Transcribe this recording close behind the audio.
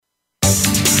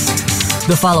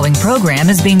The following program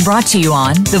is being brought to you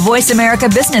on the Voice America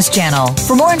Business Channel.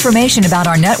 For more information about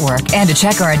our network and to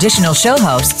check our additional show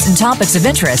hosts and topics of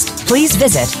interest, please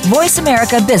visit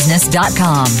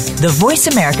voiceamericabusiness.com. The Voice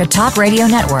America Talk Radio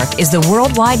Network is the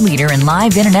worldwide leader in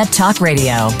live Internet talk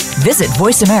radio. Visit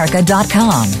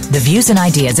voiceamerica.com. The views and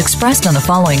ideas expressed on the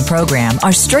following program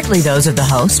are strictly those of the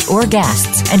host or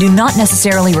guests and do not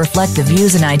necessarily reflect the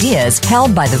views and ideas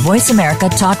held by the Voice America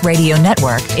Talk Radio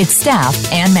Network, its staff,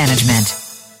 and management.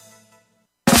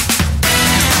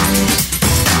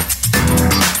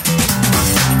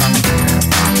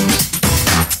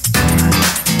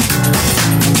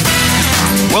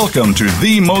 Welcome to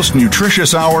the most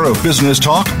nutritious hour of business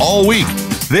talk all week.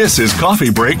 This is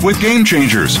Coffee Break with Game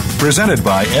Changers, presented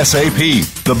by SAP.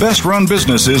 The best-run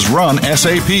businesses run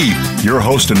SAP. Your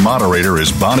host and moderator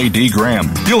is Bonnie D.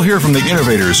 Graham. You'll hear from the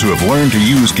innovators who have learned to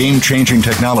use game-changing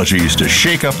technologies to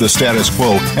shake up the status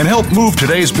quo and help move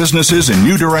today's businesses in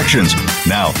new directions.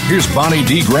 Now, here's Bonnie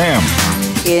D. Graham.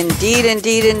 Indeed,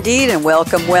 and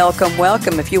welcome.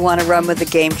 If you want to run with the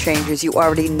Game Changers, you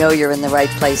already know you're in the right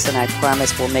place, and I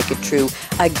promise we'll make it true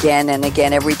again and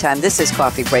again every time. This is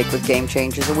Coffee Break with Game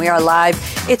Changers, and we are live.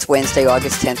 It's Wednesday,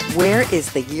 August 10th. Where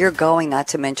is the year going, not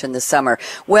to mention the summer?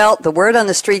 Well, the word on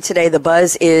the street today, the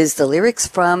buzz, is the lyrics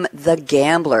from The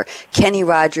Gambler, Kenny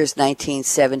Rogers,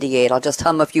 1978. I'll just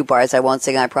hum a few bars. I won't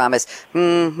sing, I promise.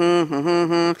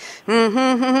 I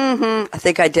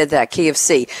think I did that, key of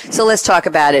C. So let's talk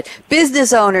about it.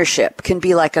 Business ownership can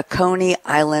be like a Coney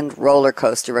Island roller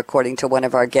coaster, according to one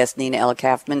of our guests, Renée L.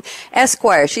 Kaufman,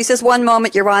 Esquire. She says one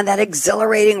moment you're on that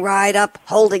exhilarating ride up,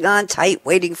 holding on tight,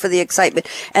 waiting for the excitement,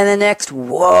 and the next,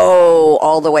 whoa,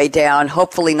 all the way down,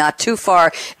 hopefully not too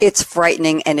far. It's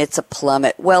frightening and it's a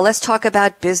plummet. Well, let's talk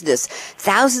about business.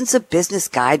 Thousands of business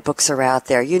guidebooks are out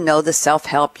there. You know, the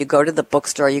self-help. You go to the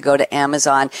bookstore, you go to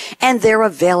Amazon, and they're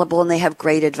available and they have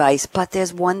great advice. But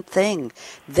there's one thing.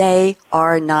 They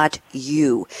are not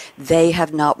you. They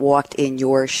have not walked in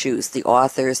your shoes. The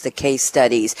authors, the case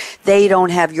studies, they don't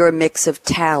have your mix of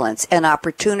talents and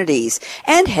opportunities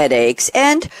and headaches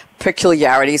and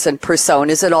peculiarities and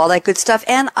personas and all that good stuff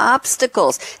and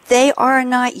obstacles. They are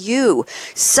not you.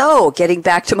 So, getting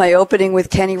back to my opening with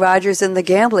Kenny Rogers and The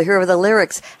Gambler, here are the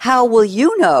lyrics. How will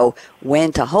you know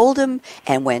when to hold 'em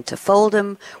and when to fold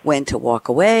 'em, when to walk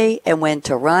away and when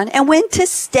to run and when to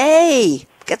stay?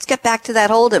 Let's get back to that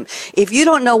hold'em. If you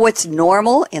don't know what's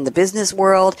normal in the business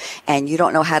world and you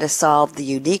don't know how to solve the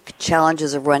unique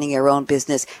challenges of running your own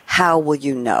business, how will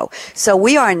you know? So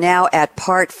we are now at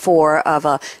part 4 of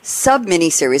a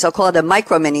sub-mini-series. I'll call it a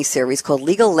micro-mini-series called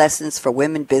Legal Lessons for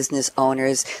Women Business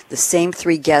Owners. The same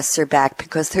 3 guests are back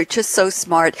because they're just so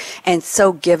smart and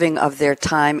so giving of their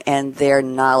time and their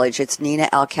knowledge. It's Renée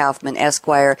L. Kaufman,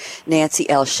 Esquire, Nance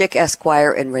L. Schick,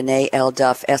 Esquire, and Renée L.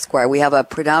 Duff, Esquire. We have a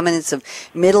predominance of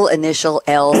middle initial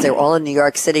L's. They're all in New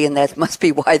York City, and that must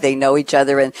be why they know each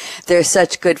other, and they're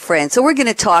such good friends. So we're going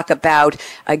to talk about,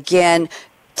 again,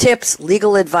 tips,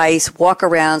 legal advice,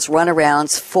 walkarounds,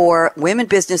 runarounds for women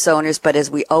business owners. But as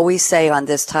we always say on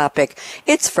this topic,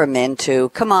 it's for men too.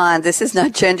 Come on, this is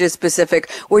not gender specific.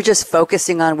 We're just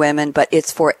focusing on women, but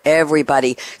it's for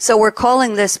everybody. So we're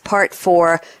calling this part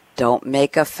 4. Don't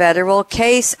make a federal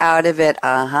case out of it.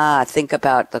 Think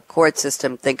about the court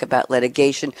system. Think about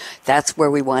litigation. That's where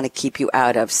we want to keep you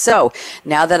out of. So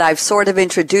now that I've sort of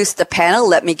introduced the panel,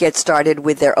 let me get started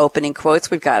with their opening quotes.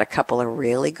 We've got a couple of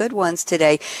really good ones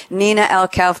today. Renée L.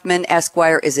 Kaufman,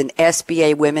 Esquire, is an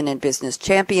SBA Women in Business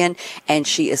champion, and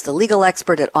she is the legal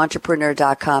expert at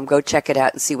entrepreneur.com. Go check it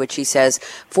out and see what she says.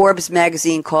 Forbes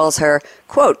magazine calls her,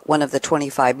 quote, one of the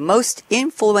 25 most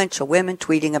influential women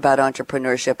tweeting about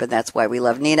entrepreneurship, and that's why we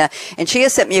love Nina. And she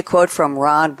has sent me a quote from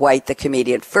Ron White, the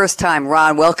comedian. First time,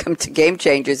 Ron, welcome to Game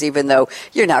Changers, even though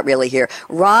you're not really here.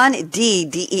 Ron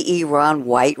D-E-E,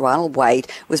 Ronald White,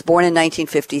 was born in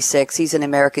 1956. He's an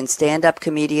American stand-up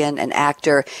comedian and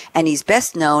actor, and he's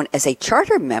best known as a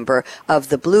charter member of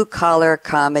the Blue Collar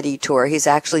Comedy Tour. He's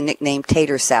actually nicknamed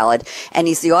Tater Salad, and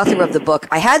he's the author of the book,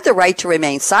 I Had the Right to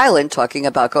Remain Silent, talking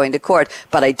about going to court,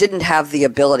 but I didn't have the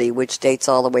ability, which dates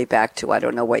all the way back to, I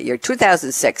don't know what year,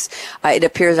 2006. It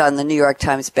appears on the New York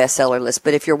Times bestseller list.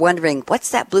 But if you're wondering, what's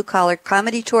that Blue Collar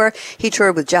Comedy Tour? He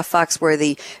toured with Jeff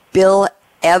Foxworthy, Bill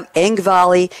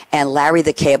Engvall, and Larry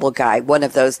the Cable Guy. One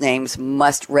of those names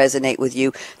must resonate with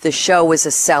you. The show was a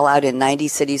sellout in 90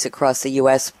 cities across the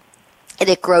U.S., and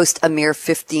it grossed a mere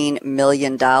 $15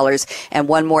 million. And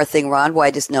one more thing, Ron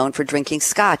White is known for drinking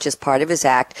scotch as part of his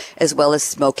act, as well as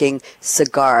smoking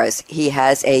cigars. He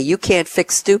has a You Can't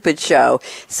Fix Stupid show.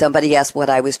 Somebody asked what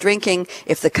I was drinking.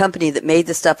 If the company that made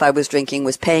the stuff I was drinking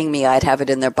was paying me, I'd have it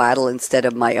in their bottle instead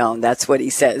of my own. That's what he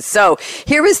says. So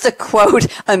here is the quote,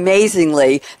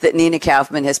 amazingly, that Nina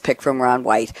Kaufman has picked from Ron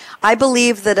White. I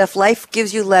believe that if life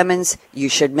gives you lemons, you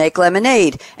should make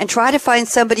lemonade and try to find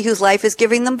somebody whose life is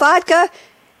giving them vodka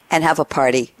and have a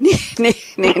party.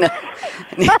 Nina,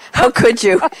 how could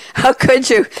you? How could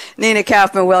you? Nina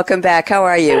Kaufman, welcome back. How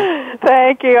are you?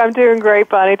 Thank you. I'm doing great,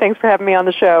 Bonnie. Thanks for having me on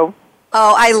the show.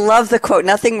 Oh, I love the quote.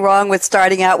 Nothing wrong with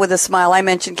starting out with a smile. I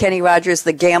mentioned Kenny Rogers,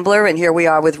 the gambler, and here we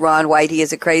are with Ron White. He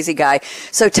is a crazy guy.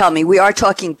 So tell me, we are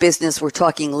talking business. We're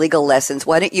talking legal lessons.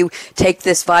 Why don't you take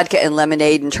this vodka and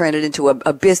lemonade and turn it into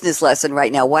a business lesson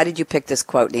right now? Why did you pick this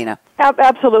quote, Nina?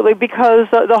 Absolutely, because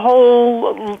the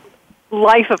whole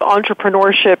life of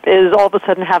entrepreneurship is all of a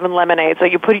sudden having lemonade. So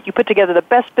you put together the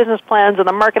best business plans and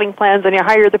the marketing plans, and you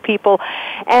hire the people,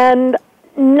 and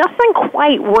nothing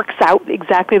quite works out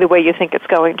exactly the way you think it's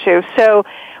going to. So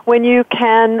when you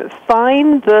can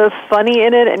find the funny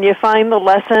in it, and you find the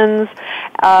lessons,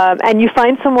 and you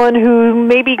find someone who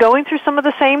may be going through some of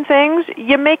the same things,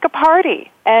 you make a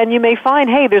party. And you may find,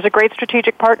 hey, there's a great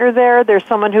strategic partner there. There's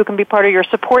someone who can be part of your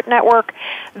support network.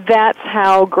 That's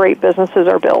how great businesses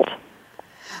are built.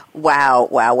 Wow,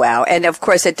 wow, wow. And of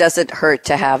course, it doesn't hurt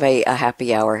to have a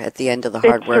happy hour at the end of the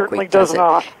hard work week, does it?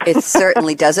 It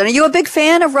certainly doesn't. Are you a big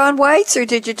fan of Ron White's, or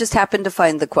did you just happen to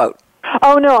find the quote?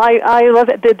 Oh, no, I love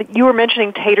it. You were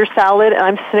mentioning tater salad, and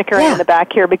I'm snickering in the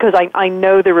back here because I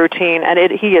know the routine, and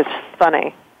he is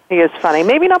funny. He is funny.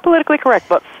 Maybe not politically correct,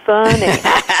 but funny.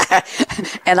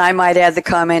 And I might add the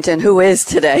comment, and who is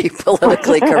today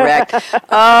politically correct?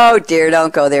 Oh, dear,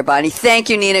 don't go there, Bonnie. Thank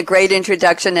you, Nina. Great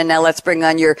introduction. And now let's bring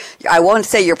on I won't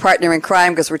say your partner in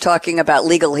crime because we're talking about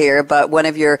legal here, but one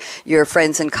of your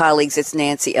friends and colleagues. It's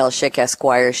Nance L, Schick,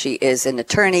 Esquire. She is an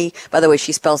attorney. By the way,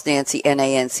 she spells Nancy,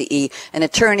 Nance, an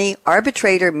attorney,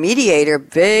 arbitrator, mediator,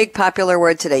 big popular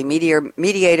word today,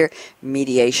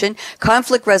 mediation,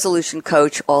 conflict resolution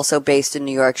coach, also based in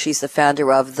New York. She's the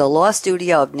founder of the Law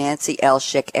Studio of Nance L,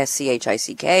 Schick,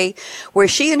 Schick, where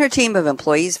she and her team of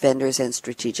employees, vendors, and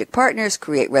strategic partners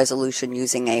create resolution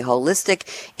using a holistic,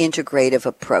 integrative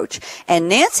approach. And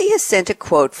Nancy has sent a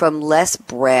quote from Les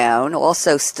Brown,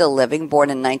 also still living, born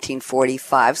in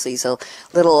 1945, so he's a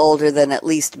little older than at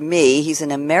least me. He's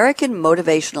an American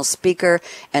motivational speaker,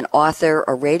 an author,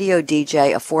 a radio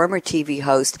DJ, a former TV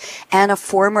host, and a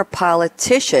former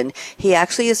politician. He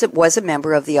actually was a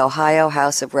member of the Ohio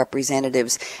House of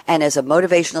Representatives, and as a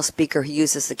motivational speaker, he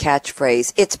uses the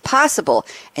catchphrase, "It's possible,"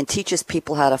 and teaches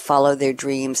people how to follow their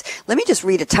dreams. Let me just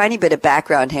read a tiny bit of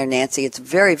background here, Nancy. It's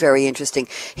very, very interesting.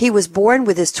 He was born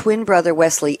with his twin brother,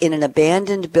 Wesley, in an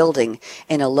abandoned building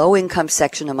in a low-income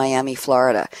section of Miami,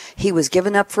 Florida. He was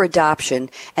given up for adoption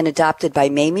and adopted by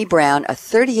Mamie Brown, a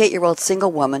 38-year-old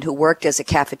single woman who worked as a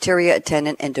cafeteria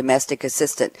attendant and domestic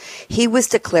assistant. He was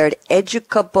declared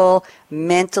educable,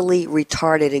 mentally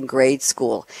retarded in grade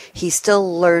school. He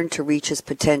still learned to reach his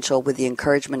potential with the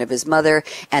encouragement of his mother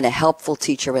and a helpful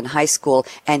teacher in high school,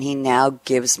 and he now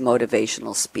gives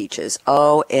motivational speeches.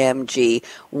 OMG,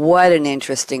 what an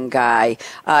interesting guy.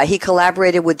 He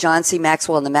collaborated with John C.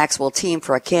 Maxwell and the Maxwell team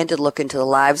for a candid look into the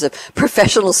lives of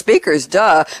professional speakers,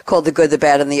 called The Good, the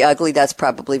Bad, and the Ugly. That's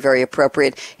probably very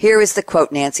appropriate. Here is the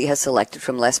quote Nancy has selected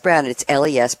from Les Brown. It's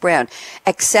Les Brown.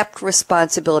 Accept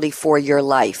responsibility for your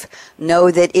life.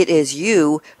 Know that it is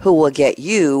you who will get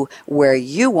you where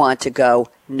you want to go,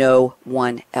 no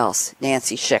one else.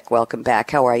 Nancy Schick, welcome back.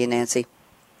 How are you, Nancy?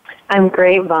 I'm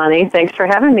great, Bonnie. Thanks for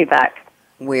having me back.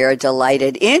 We're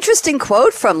delighted. Interesting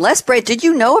quote from Les Brown. Did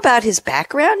you know about his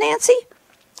background, Nancy?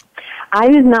 I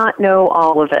did not know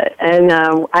all of it, and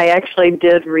I actually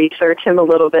did research him a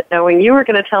little bit, knowing you were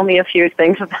going to tell me a few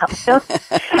things about him.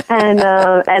 and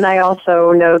I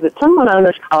also know that someone on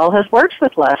this call has worked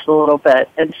with Les a little bit,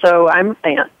 and so I'm a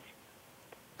fan.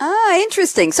 Ah,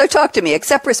 interesting. So talk to me.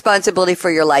 Accept responsibility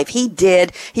for your life. He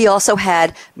did. He also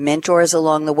had mentors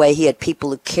along the way. He had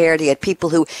people who cared. He had people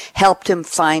who helped him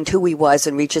find who he was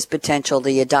and reach his potential,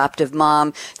 the adoptive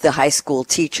mom, the high school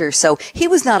teacher. So he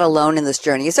was not alone in this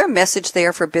journey. Is there a message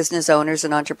there for business owners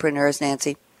and entrepreneurs,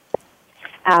 Nancy?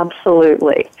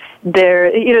 Absolutely.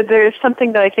 There's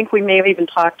something that I think we may have even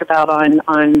talked about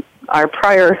on our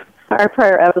prior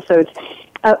episodes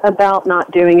about not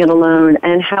doing it alone,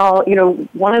 and how,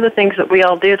 one of the things that we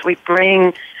all do is we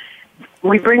bring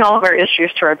all of our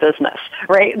issues to our business,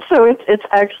 right? So it's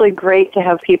actually great to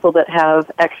have people that have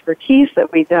expertise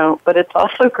that we don't, but it's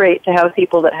also great to have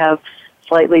people that have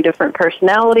slightly different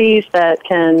personalities that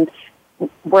can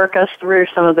work us through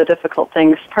some of the difficult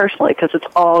things personally, because it's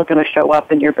all going to show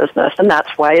up in your business, and that's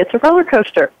why it's a roller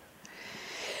coaster.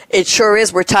 It sure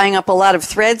is. We're tying up a lot of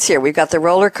threads here. We've got the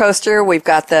roller coaster, we've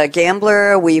got the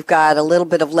gambler, we've got a little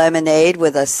bit of lemonade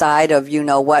with a side of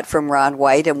you-know-what from Ron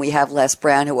White, and we have Les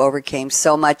Brown, who overcame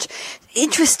so much.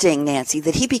 Interesting, Nancy,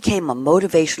 that he became a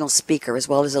motivational speaker as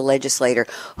well as a legislator.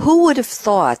 Who would have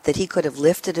thought that he could have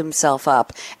lifted himself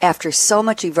up after so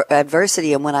much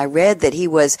adversity? And when I read that he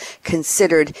was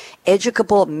considered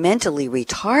educable, mentally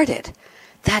retarded,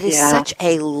 that is such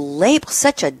a label,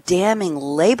 such a damning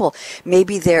label.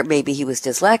 Maybe he was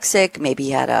dyslexic, maybe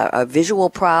he had a visual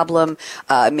problem,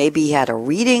 maybe he had a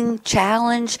reading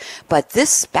challenge. But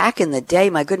this, back in the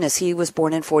day, my goodness, he was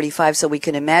born in 45, so we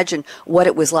can imagine what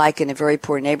it was like in a very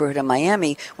poor neighborhood in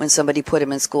Miami when somebody put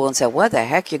him in school and said, what the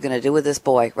heck are you going to do with this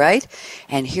boy, right?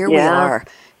 And here we are.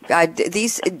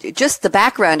 Just the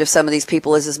background of some of these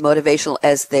people is as motivational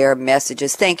as their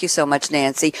messages. Thank you so much,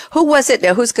 Nancy. Who was it?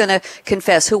 Now, who's going to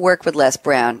confess? Who worked with Les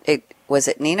Brown? Was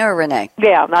it Nina or Renee?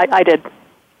 Yeah, I did.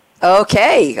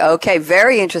 Okay.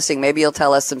 Very interesting. Maybe you'll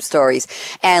tell us some stories.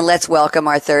 And let's welcome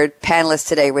our third panelist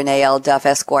today, Renée L. Duff,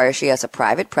 Esquire. She has a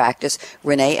private practice,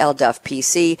 Renée L. Duff,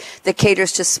 PC, that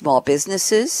caters to small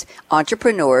businesses,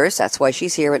 entrepreneurs, that's why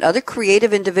she's here, and other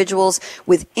creative individuals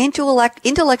with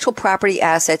intellectual property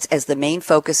assets as the main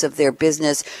focus of their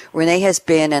business. Renée has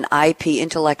been an IP,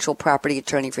 intellectual property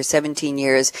attorney, for 17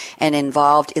 years and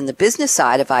involved in the business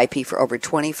side of IP for over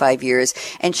 25 years.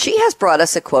 And she has brought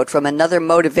us a quote from another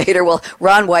motivator. Well,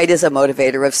 Ron White is a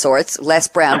motivator of sorts. Les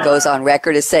Brown goes on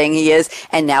record as saying he is.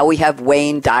 And now we have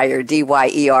Wayne Dyer,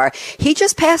 D-Y-E-R. He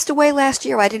just passed away last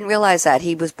year. I didn't realize that.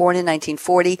 He was born in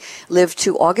 1940, lived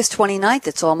to August 29th.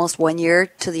 It's almost 1 year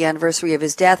to the anniversary of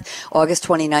his death, August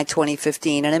 29th,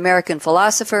 2015. An American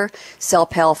philosopher,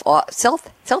 self-help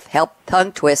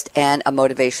tongue twist, and a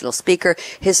motivational speaker.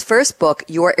 His first book,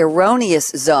 Your Erroneous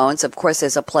Zones, of course,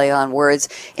 as a play on words,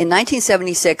 in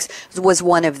 1976 was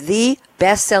one of the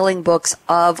best-selling books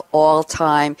of all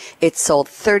time. It sold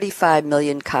 35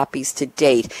 million copies to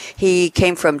date. He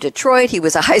came from Detroit. He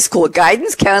was a high school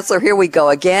guidance counselor. Here we go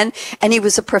again. And he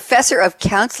was a professor of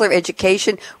counselor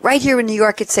education right here in New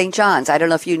York at St. John's. I don't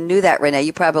know if you knew that, Renee.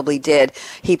 You probably did.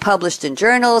 He published in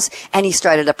journals, and he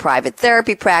started a private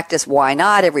therapy practice. Why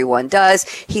not? Everyone does.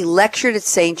 He lectured at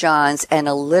St. John's, and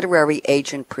a literary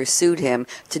agent pursued him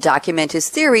to document his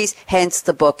theories, hence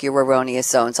the book, Your Erroneous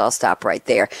Zones. I'll stop right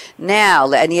there. Now,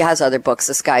 and he has other books,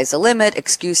 The Sky's the Limit,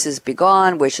 Excuses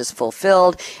Begone, Wishes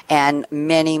Fulfilled, and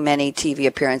many, many TV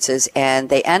appearances. And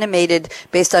they animated,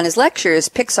 based on his lectures,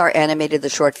 Pixar animated the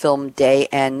short film Day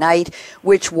and Night,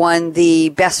 which won the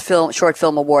Best Short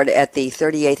Film Award at the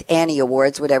 38th Annie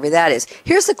Awards, whatever that is.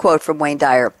 Here's the quote from Wayne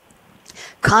Dyer.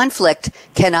 Conflict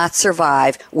cannot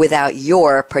survive without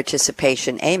your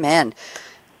participation. Amen.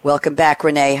 Welcome back,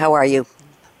 Renee. How are you?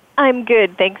 I'm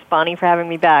good. Thanks, Bonnie, for having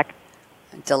me back.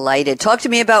 Delighted. Talk to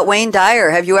me about Wayne Dyer.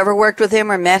 Have you ever worked with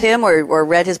him or met him or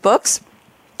read his books?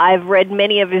 I've read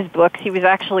many of his books. He was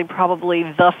actually probably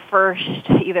the first,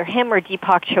 either him or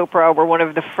Deepak Chopra were one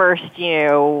of the first,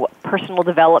 personal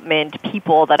development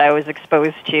people that I was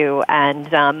exposed to.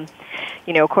 And,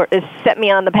 of course, it set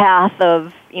me on the path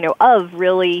of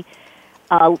really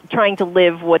trying to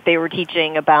live what they were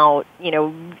teaching about,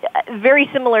 very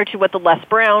similar to what the Les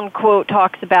Brown quote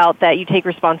talks about, that you take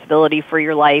responsibility for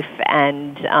your life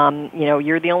and,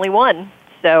 you're the only one.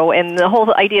 So, and the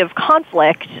whole idea of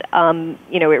conflict,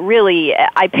 it really,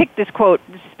 I picked this quote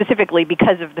specifically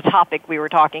because of the topic we were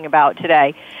talking about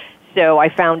today. So I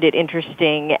found it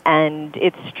interesting, and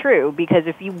it's true, because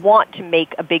if you want to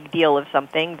make a big deal of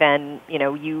something, then,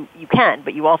 you can,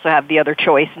 but you also have the other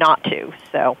choice not to,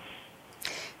 so.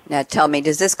 Now tell me,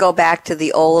 does this go back to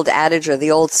the old adage or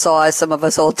the old saw, as some of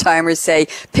us old-timers say,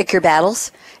 pick your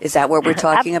battles? Is that what we're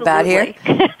talking about here?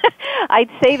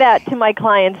 I'd say that to my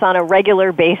clients on a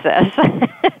regular basis,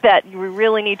 that you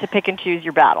really need to pick and choose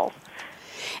your battles.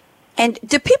 And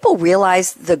do people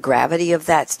realize the gravity of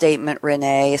that statement,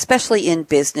 Renee, especially in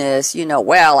business?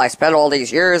 I spent all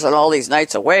these years and all these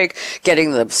nights awake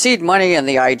getting the seed money and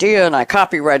the idea, and I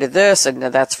copyrighted this, and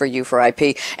that's for you for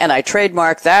IP, and I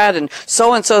trademarked that, and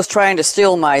so-and-so's trying to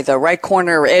steal the right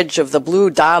corner edge of the blue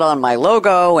dot on my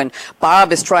logo, and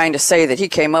Bob is trying to say that he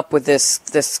came up with this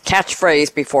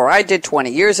catchphrase before I did 20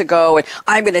 years ago, and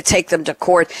I'm going to take them to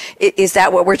court. Is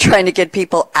that what we're trying to get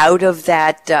people out of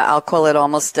that, I'll call it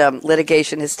almost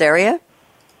litigation hysteria?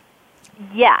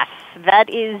 Yes, that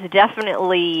is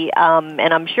definitely,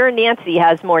 and I'm sure Nancy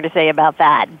has more to say about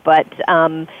that, but,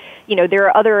 there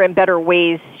are other and better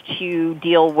ways to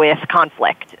deal with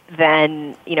conflict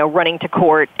than, running to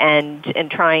court and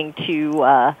trying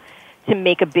to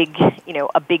make a big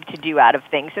to-do out of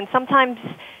things. And sometimes,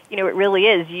 it really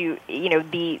is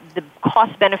the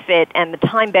cost benefit and the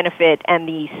time benefit and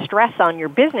the stress on your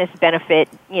business benefit,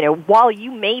 while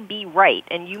you may be right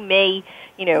and you may,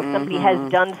 if somebody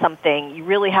has done something, you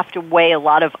really have to weigh a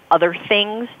lot of other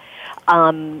things,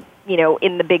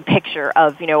 in the big picture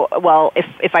of, well,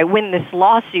 if I win this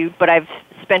lawsuit, but I've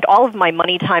spent all of my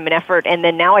money, time, and effort, and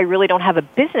then now I really don't have a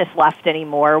business left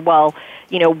anymore, well,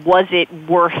 was it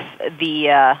worth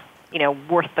the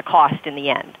cost in the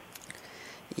end?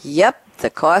 Yep, the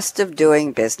cost of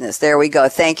doing business. There we go.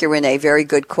 Thank you, Renee. Very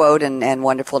good quote and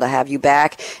wonderful to have you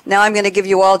back. Now I'm going to give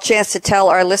you all a chance to tell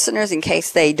our listeners, in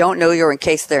case they don't know you or in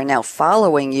case they're now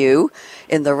following you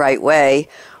in the right way,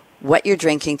 what you're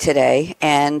drinking today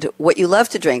and what you love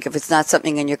to drink. If it's not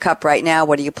something in your cup right now,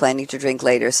 what are you planning to drink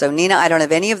later? So, Nina, I don't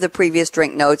have any of the previous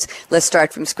drink notes. Let's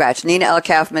start from scratch. Renée L.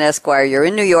 Kaufman, Esquire, you're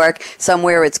in New York.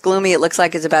 Somewhere it's gloomy. It looks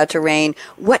like it's about to rain.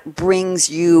 What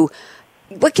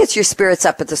gets your spirits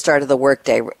up at the start of the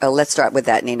workday? Let's start with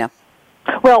that, Nina.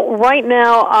 Well, right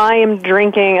now I am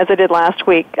drinking, as I did last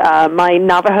week, my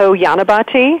Navajo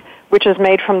Yanaba tea, which is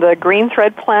made from the green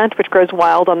thread plant, which grows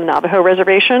wild on the Navajo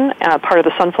reservation, part of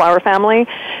the sunflower family.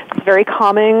 It's very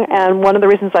calming, and one of the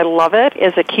reasons I love it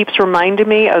is it keeps reminding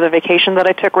me of the vacation that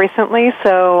I took recently,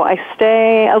 so I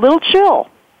stay a little chill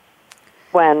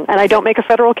and I don't make a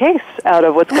federal case out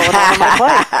of what's going on in my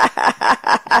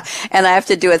life. And I have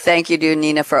to do a thank you to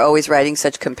Nina for always writing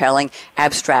such compelling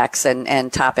abstracts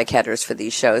and topic headers for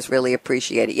these shows. Really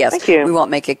appreciate it. Yes, thank you. We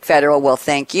won't make it federal. Well,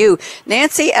 thank you.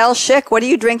 Nance L. Schick, what are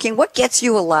you drinking? What gets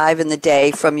you alive in the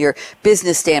day from your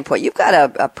business standpoint? You've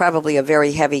got probably a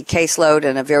very heavy caseload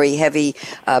and a very heavy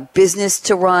business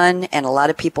to run and a lot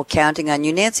of people counting on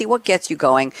you. Nancy, what gets you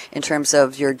going in terms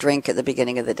of your drink at the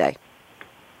beginning of the day?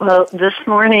 Well, this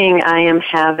morning I am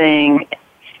having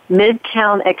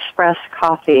Midtown Express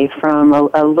coffee from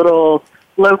a little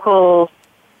local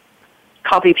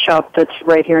coffee shop that's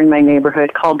right here in my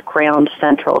neighborhood called Grand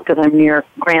Central, because I'm near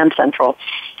Grand Central.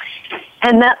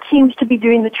 And that seems to be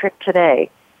doing the trick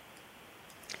today.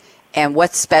 And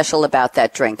what's special about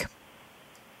that drink?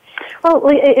 Well,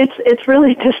 it's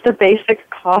really just a basic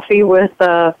coffee with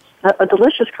a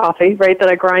delicious coffee, right, that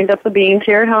I grind up the beans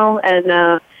here at home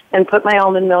and put my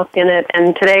almond milk in it.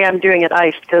 And today I'm doing it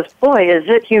iced because, boy, is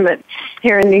it humid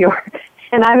here in New York.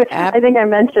 And I think I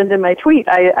mentioned in my tweet,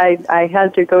 I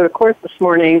had to go to court this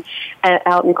morning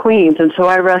out in Queens, and so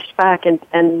I rushed back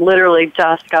and literally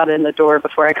just got in the door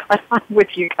before I got on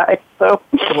with you guys. So,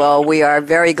 well, we are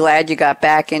very glad you got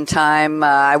back in time.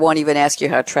 I won't even ask you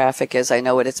how traffic is. I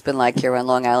know what it's been like here on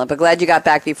Long Island, but glad you got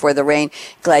back before the rain.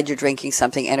 Glad you're drinking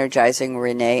something energizing.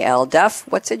 Renée L. Duff,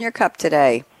 what's in your cup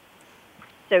today?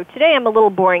 So today I'm a little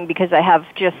boring because I have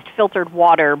just filtered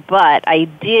water, but I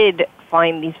did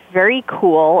find these very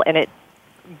cool, and it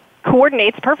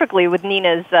coordinates perfectly with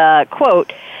Nina's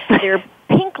quote. They're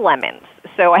pink lemons.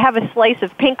 So I have a slice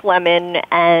of pink lemon,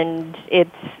 and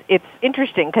it's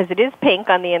interesting because it is pink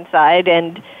on the inside,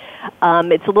 and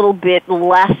it's a little bit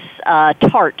less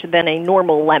tart than a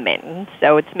normal lemon.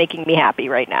 So it's making me happy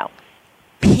right now.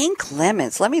 Pink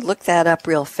lemons. Let me look that up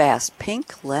real fast.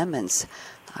 Pink lemons.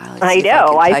 I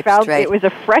know. I found straight. It was a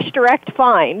fresh, direct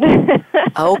find.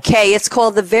 Okay, it's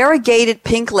called the variegated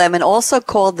pink lemon, also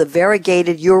called the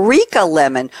variegated Eureka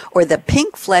lemon, or the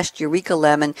pink-fleshed Eureka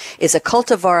lemon, is a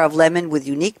cultivar of lemon with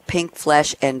unique pink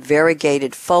flesh and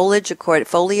variegated foliage.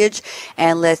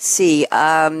 And let's see,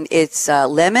 it's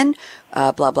lemon,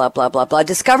 blah, blah, blah, blah, blah,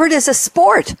 discovered as a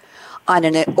sport on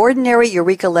an ordinary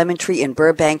Eureka lemon tree in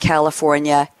Burbank,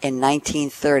 California in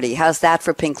 1930. How's that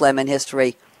for pink lemon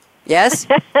history? Yes?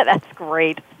 That's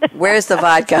great. Where's the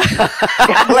vodka?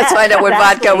 Let's find out what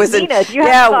vodka was in. Nina, do you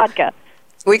have vodka?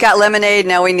 We got lemonade.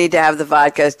 Now we need to have the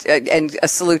vodka, and a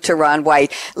salute to Ron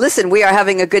White. Listen, we are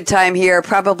having a good time here,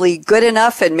 probably good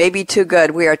enough and maybe too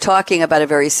good. We are talking about a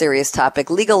very serious topic,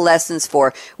 legal lessons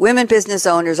for women business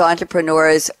owners,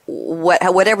 entrepreneurs,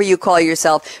 whatever you call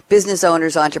yourself, business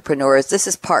owners, entrepreneurs. This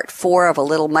is part 4 of a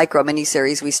little micro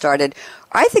mini-series we started,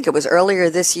 I think it was earlier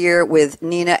this year, with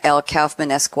Nina L.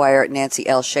 Kaufman, Esquire, Nance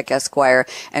L. Schick, Esquire,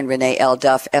 and Renée L.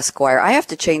 Duff, Esquire. I have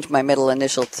to change my middle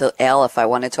initial to L if I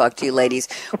want to talk to you ladies.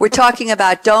 We're talking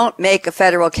about don't make a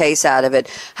federal case out of it.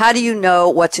 How do you know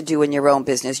what to do in your own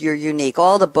business? You're unique.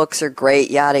 All the books are great,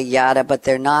 yada, yada, but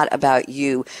they're not about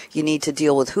you. You need to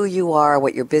deal with who you are,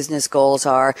 what your business goals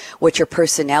are, what your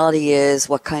personality is,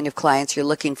 what kind of clients you're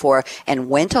looking for, and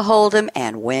when to hold them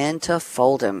and when to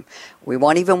fold them. We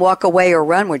won't even walk away or your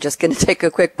run. We're just going to take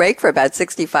a quick break for about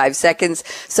 65 seconds.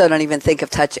 So don't even think of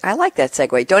touching. I like that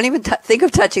segue. Don't even think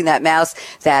of touching that mouse,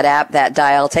 that app, that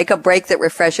dial. Take a break that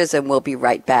refreshes, and we'll be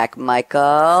right back.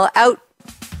 Michael, out.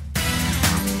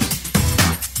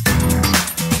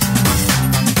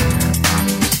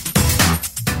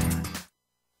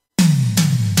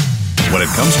 When it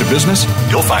comes to business,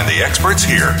 you'll find the experts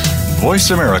here. Voice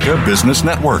America Business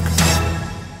Network.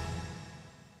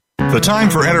 The time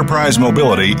for enterprise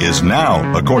mobility is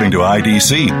now, according to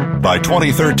IDC. By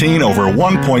 2013, over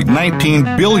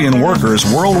 1.19 billion workers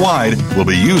worldwide will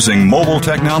be using mobile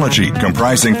technology,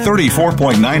 comprising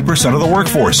 34.9% of the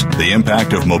workforce. The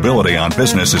impact of mobility on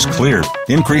business is clear.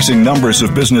 Increasing numbers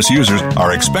of business users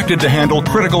are expected to handle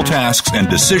critical tasks and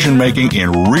decision-making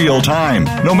in real time,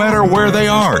 no matter where they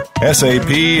are.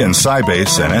 SAP and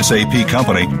Sybase, an SAP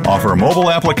company, offer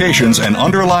mobile applications and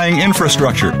underlying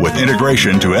infrastructure with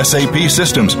integration to SAP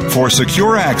systems for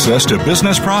secure access to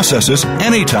business processes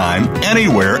anytime,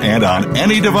 anywhere, and on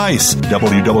any device.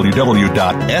 www.sap.com.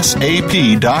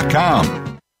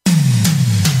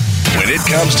 When it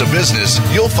comes to business,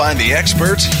 you'll find the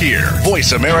experts here.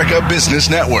 Voice America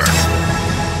Business Network.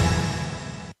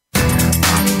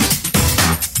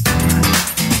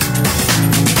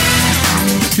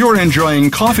 You're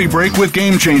enjoying Coffee Break with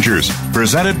Game Changers,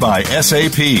 presented by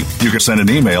SAP. You can send an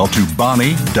email to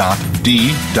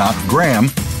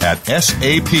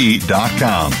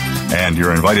bonnie.d.graham@sap.com. And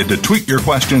you're invited to tweet your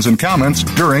questions and comments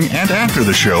during and after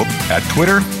the show at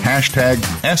Twitter,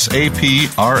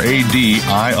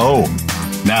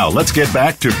 #SAPRADIO. Now, let's get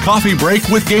back to Coffee Break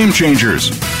with Game Changers.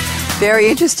 Very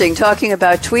interesting. Talking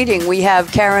about tweeting, we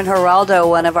have Karen Geraldo,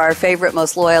 one of our favorite,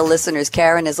 most loyal listeners.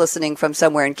 Karen is listening from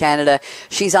somewhere in Canada.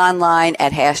 She's online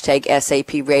at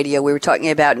 #SAP Radio. We were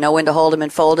talking about know when to hold them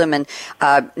and fold them, and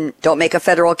don't make a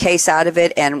federal case out of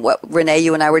it. And what Renee,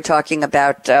 you and I were talking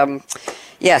about,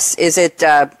 is it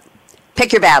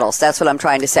pick your battles? That's what I'm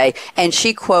trying to say. And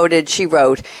she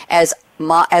wrote, as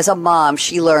a mom,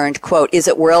 she learned, quote, is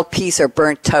it world peace or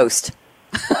burnt toast?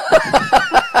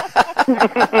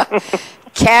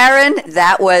 Karen,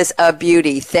 that was a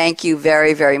beauty. Thank you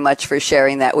very, very much for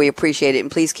sharing that. We appreciate it. And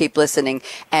please keep listening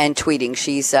and tweeting.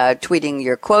 She's tweeting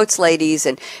your quotes, ladies,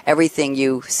 and everything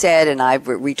you said, and I've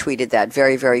retweeted that.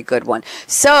 Very, very good one.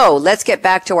 So let's get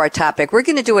back to our topic. We're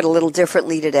going to do it a little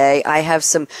differently today. I have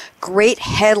some great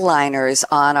headliners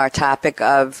on our topic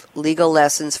of legal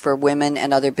lessons for women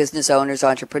and other business owners,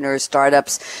 entrepreneurs,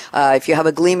 startups. If you have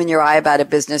a gleam in your eye about a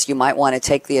business, you might want to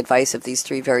take the advice of these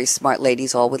three very smart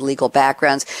ladies, all with legal backgrounds.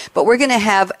 But we're going to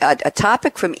have a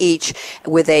topic from each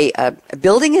with a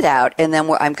building it out, and then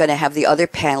I'm going to have the other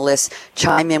panelists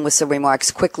chime in with some remarks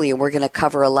quickly, and we're going to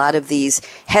cover a lot of these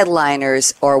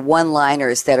headliners or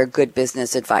one-liners that are good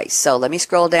business advice. So let me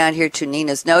scroll down here to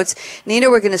Nina's notes. Nina,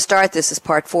 we're going to start. This is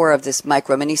part 4 of this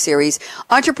micro mini-series.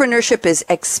 Entrepreneurship is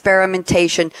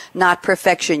experimentation, not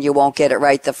perfection. You won't get it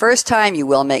right the first time. You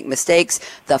will make mistakes.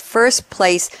 The first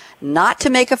place not to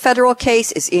make a federal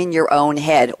case is in your own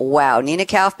head. Wow. Nina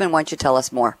Kaufman, why don't you tell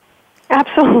us more?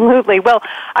 Absolutely. Well,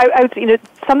 I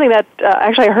something that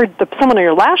actually I heard someone on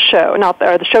your last show,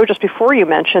 the show just before you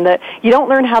mentioned that you don't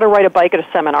learn how to ride a bike at a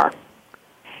seminar.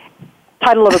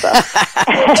 Title of the book.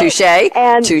 Touché.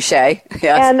 Touché.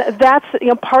 Yes. And that's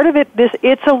part of it.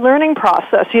 It's a learning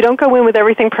process. You don't go in with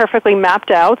everything perfectly mapped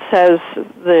out, says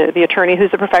the attorney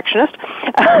who's a perfectionist.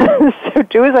 So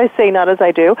do as I say, not as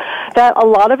I do. That a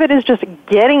lot of it is just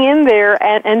getting in there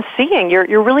and seeing.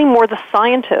 You're really more the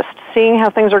scientist, seeing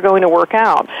how things are going to work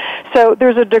out. So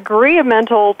there's a degree of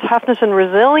mental toughness and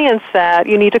resilience that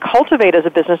you need to cultivate as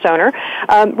a business owner,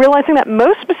 realizing that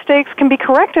most mistakes can be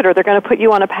corrected, or they're going to put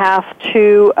you on a path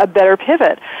to a better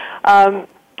pivot.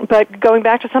 But going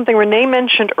back to something Renee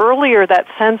mentioned earlier, that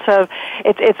sense of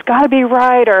it's got to be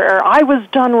right, or I was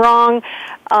done wrong.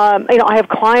 I have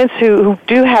clients who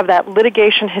do have that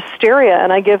litigation hysteria,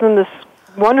 and I give them this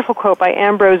wonderful quote by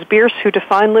Ambrose Bierce, who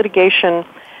defined litigation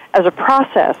as a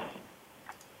process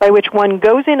by which one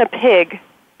goes in a pig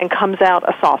and comes out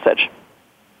a sausage.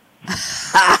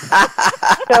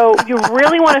 So you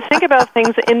really want to think about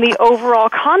things in the overall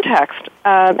context.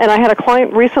 And I had a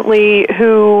client recently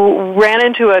who ran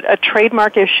into a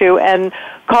trademark issue and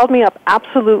called me up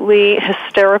absolutely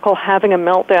hysterical, having a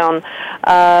meltdown.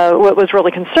 Was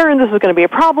really concerned this was going to be a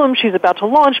problem. She's about to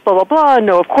launch, blah, blah, blah.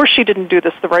 No, of course she didn't do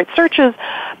the right searches.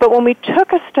 But when we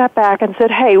took a step back and said,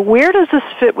 hey, where does this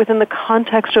fit within the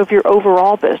context of your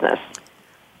overall business?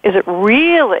 Is it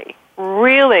really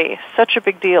such a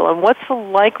big deal, and what's the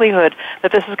likelihood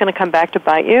that this is going to come back to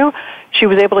bite you? She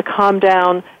was able to calm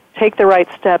down, take the right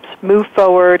steps, move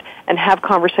forward, and have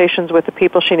conversations with the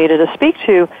people she needed to speak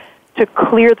to to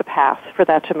clear the path for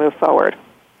that to move forward.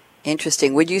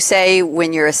 Interesting. Would you say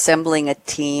when you're assembling a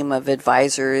team of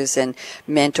advisors and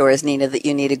mentors, Nina, that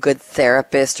you need a good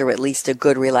therapist or at least a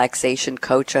good relaxation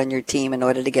coach on your team in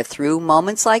order to get through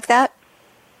moments like that?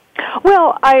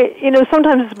 Well,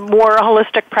 sometimes more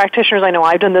holistic practitioners, I know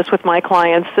I've done this with my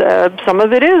clients, some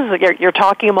of it is you're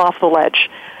talking them off the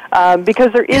ledge.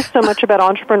 Because there is so much about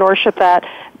entrepreneurship that,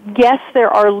 yes,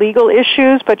 there are legal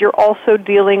issues, but you're also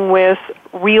dealing with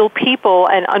real people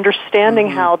and understanding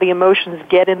how the emotions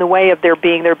get in the way of their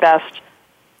being their best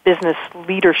business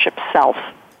leadership self.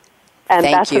 And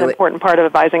that's an important part of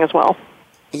advising as well.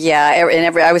 Yeah,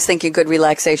 and I was thinking good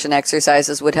relaxation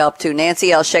exercises would help too. Nance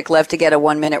L. Schick, love to get a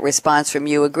 1-minute response from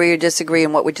you. Agree or disagree,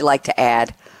 and what would you like to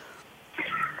add?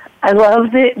 I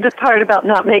love the part about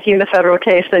not making the federal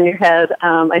case in your head.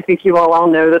 I think you all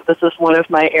know that this is one of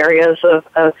my areas of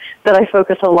that I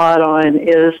focus a lot on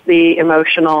is the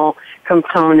emotional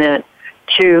component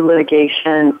to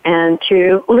litigation and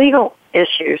to legal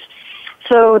issues.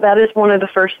 So that is one of the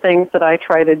first things that I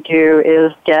try to do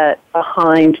is get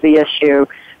behind the issue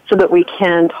so that we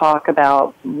can talk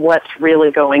about what's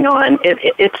really going on.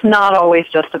 It's not always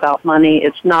just about money.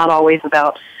 It's not always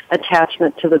about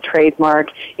attachment to the trademark.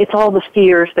 It's all the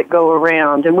fears that go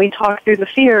around. And we talk through the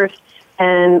fears,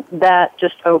 and that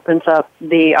just opens up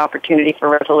the opportunity for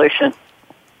resolution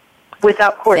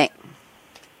without court.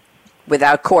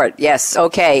 Without court, yes.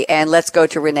 Okay, and let's go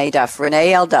to Renée Duff.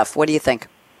 Renée L. Duff, what do you think?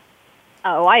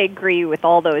 Oh, I agree with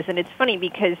all those. And it's funny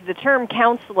because the term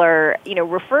counselor,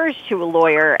 refers to a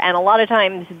lawyer, and a lot of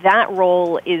times that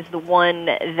role is the one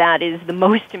that is the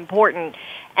most important.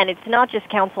 And it's not just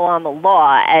counsel on the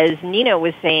law. As Nina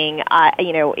was saying,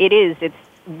 it's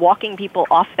walking people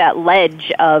off that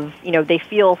ledge of, they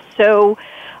feel so,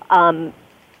 a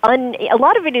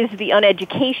lot of it is the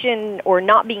uneducation or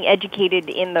not being educated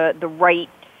in the right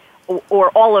or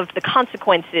all of the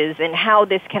consequences and how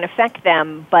this can affect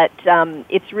them, but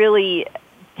it's really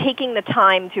taking the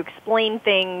time to explain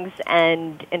things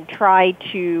and try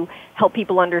to help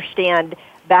people understand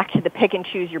back to the pick and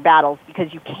choose your battles,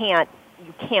 because you can't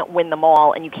win them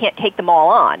all and you can't take them all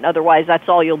on. Otherwise, that's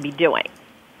all you'll be doing.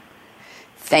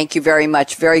 Thank you very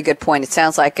much. Very good point. It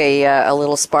sounds like a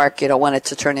little spark. You don't want it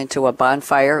to turn into a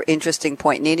bonfire. Interesting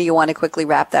point. Nina, you want to quickly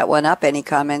wrap that one up? Any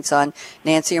comments on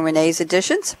Nancy and Renee's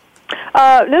additions? No,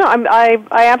 I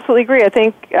absolutely agree. I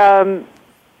think there's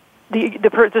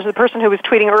the person who was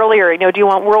tweeting earlier, do you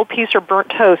want world peace or burnt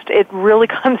toast? It really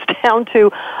comes down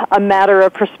to a matter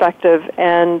of perspective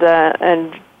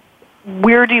and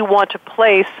where do you want to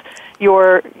place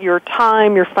your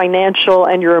time, your financial,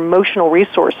 and your emotional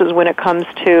resources when it comes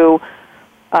to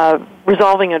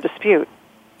resolving a dispute.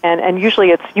 And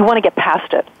usually you want to get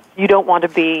past it. You don't want to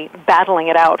be battling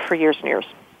it out for years and years.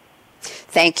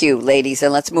 Thank you, ladies.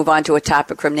 And let's move on to a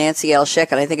topic from Nance L. Schick,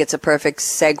 and I think it's a perfect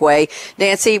segue.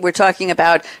 Nancy, we're talking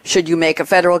about should you make a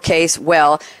federal case?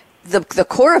 Well, the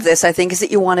core of this, I think, is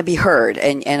that you want to be heard.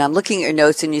 And I'm looking at your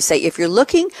notes, and you say, if you're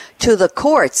looking to the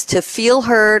courts to feel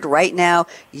heard right now,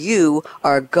 you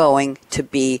are going to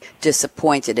be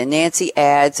disappointed. And Nancy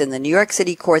adds, in the New York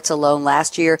City courts alone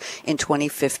last year, in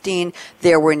 2015,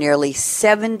 there were nearly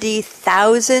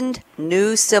 70,000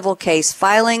 new civil case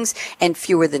filings, and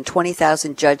fewer than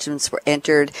 20,000 judgments were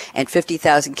entered, and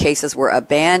 50,000 cases were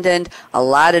abandoned. A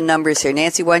lot of numbers here.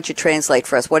 Nancy, why don't you translate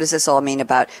for us? What does this all mean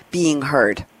about being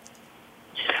heard?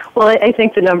 Well, I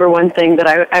think the number one thing that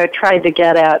I tried to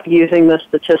get at using the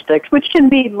statistics, which can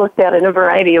be looked at in a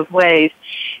variety of ways,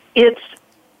 it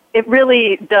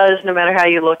really does, no matter how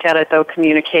you look at it, though,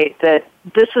 communicate that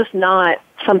this is not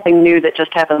something new that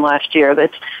just happened last year.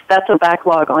 That's a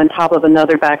backlog on top of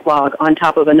another backlog, on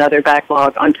top of another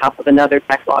backlog, on top of another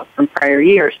backlog from prior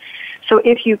years. So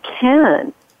if you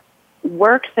can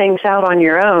work things out on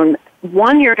your own,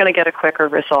 one, you're going to get a quicker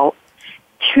result.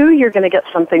 Two, you're going to get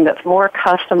something that's more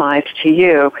customized to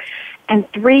you. And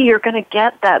three, you're going to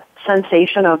get that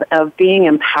sensation of being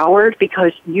empowered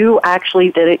because you actually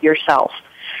did it yourself,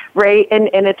 right? And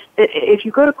if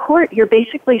you go to court, you're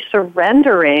basically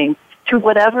surrendering to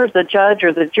whatever the judge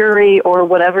or the jury or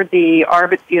whatever the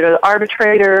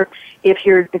arbitrator, if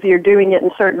you're doing it in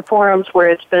certain forums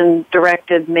where it's been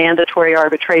directed mandatory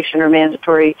arbitration or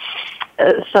mandatory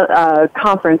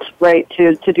conference, right,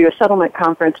 to do a settlement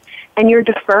conference, and you're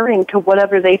deferring to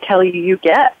whatever they tell you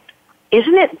get.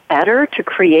 Isn't it better to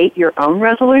create your own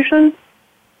resolution?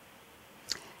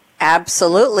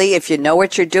 Absolutely. If you know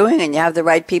what you're doing and you have the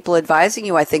right people advising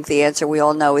you, I think the answer we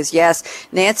all know is yes.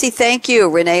 Nancy, thank you.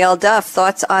 Renée L. Duff,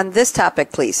 thoughts on this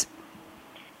topic, please?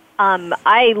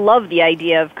 I love the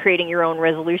idea of creating your own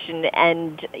resolution,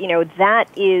 and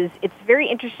it's very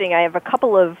interesting. I have a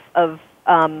couple of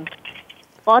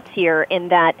thoughts here in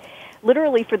that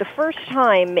literally for the first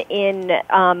time in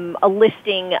a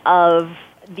listing of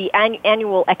the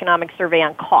annual economic survey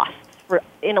on costs for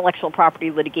intellectual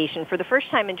property litigation, for the first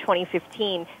time in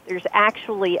 2015, there's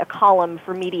actually a column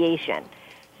for mediation.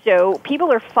 So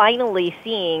people are finally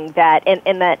seeing that,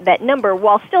 and that number,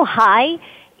 while still high,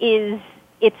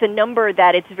 it's a number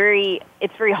that it's very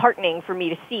heartening for me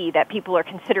to see that people are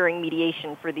considering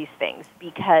mediation for these things,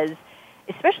 because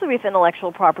especially with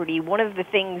intellectual property, one of the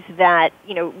things that,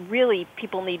 really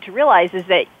people need to realize is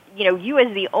that, you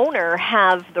as the owner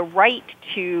have the right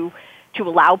to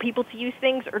allow people to use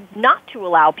things or not to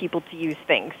allow people to use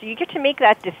things. So you get to make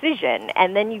that decision,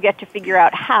 and then you get to figure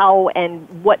out how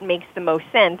and what makes the most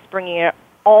sense, bringing it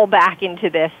all back into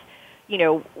this,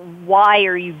 why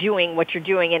are you doing what you're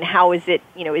doing, and how is it,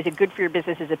 is it good for your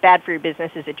business? Is it bad for your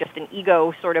business? Is it just an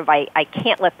ego sort of, I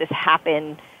can't let this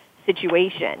happen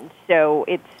situation? So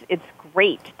it's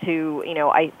great to,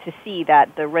 to see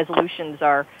that the resolutions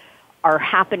are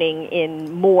happening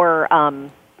in more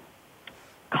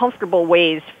comfortable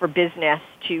ways for business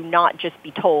to not just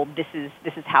be told this is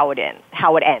how it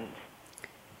ends.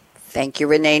 Thank you,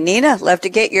 Renee. Nina, love to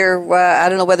get your, I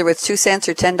don't know whether it's 2 cents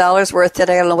or $10 worth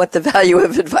today. I don't know what the value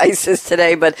of advice is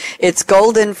today, but it's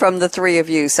golden from the three of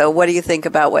you. So what do you think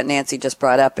about what Nancy just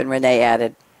brought up and Renee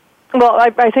added? Well,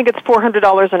 I think it's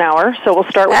 $400 an hour, so we'll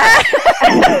start with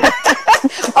that.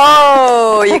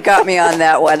 Oh, you got me on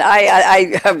that one.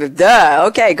 Duh.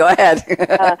 Okay, go ahead.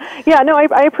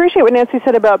 I appreciate what Nancy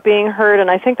said about being heard,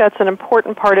 and I think that's an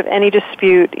important part of any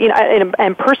dispute,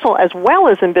 and personal as well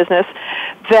as in business,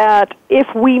 that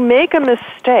if we make a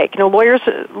mistake, lawyers,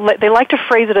 they like to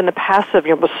phrase it in the passive,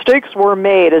 mistakes were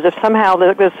made, as if somehow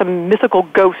there's some mythical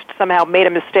ghost somehow made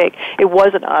a mistake. It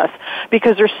wasn't us,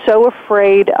 because they're so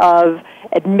afraid of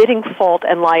admitting fault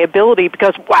and liability,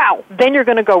 because, wow, then you're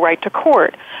going to go right to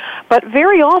court. But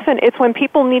very often it's when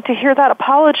people need to hear that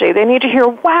apology. They need to hear,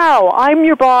 wow, I'm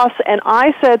your boss and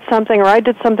I said something or I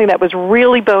did something that was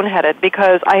really boneheaded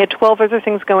because I had 12 other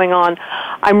things going on.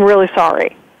 I'm really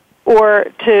sorry. Or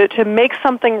to make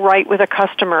something right with a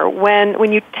customer.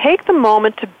 When you take the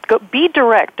moment to be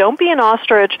direct, don't be an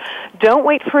ostrich, don't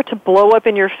wait for it to blow up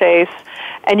in your face,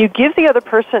 and you give the other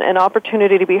person an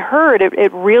opportunity to be heard,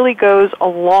 it really goes a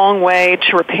long way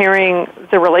to repairing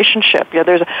the relationship.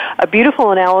 There's a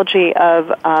beautiful analogy of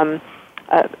a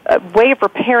way of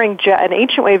repairing, an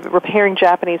ancient way of repairing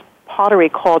Japanese pottery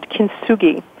called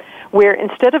kintsugi, where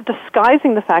instead of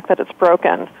disguising the fact that it's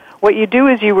broken, what you do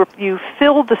is you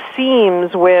fill the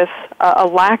seams with a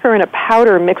lacquer and a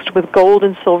powder mixed with gold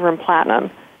and silver and platinum.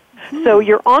 Mm-hmm. So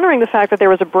you're honoring the fact that there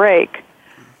was a break,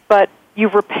 but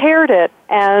you've repaired it,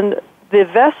 and the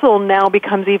vessel now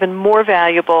becomes even more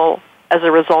valuable as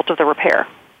a result of the repair.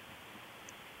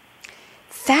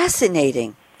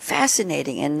 Fascinating,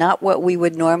 and not what we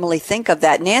would normally think of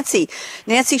that. Nancy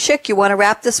Schick, you want to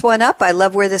wrap this one up? I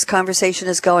love where this conversation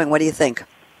is going. What do you think?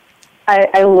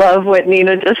 I love what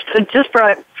Nina just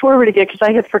brought forward again, because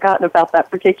I had forgotten about that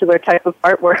particular type of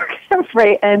artwork,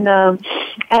 right? And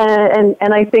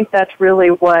I think that's really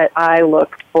what I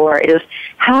looked for, is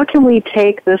how can we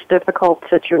take this difficult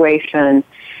situation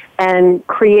and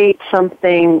create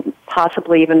something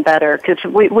possibly even better? Because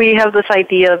we have this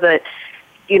idea that,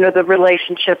 the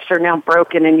relationships are now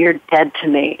broken and you're dead to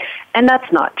me. And that's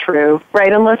not true,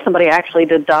 right? Unless somebody actually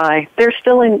did die. They're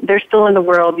still in the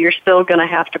world. You're still going to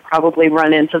have to probably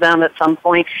run into them at some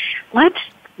point. Let's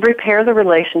repair the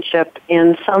relationship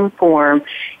in some form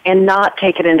and not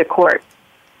take it into court.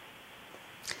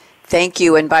 Thank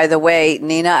you. And by the way,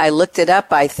 Nina, I looked it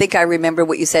up. I think I remember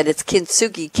what you said. It's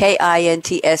kintsugi,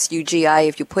 Kintsugi.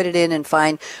 If you put it in and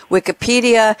find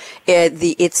Wikipedia,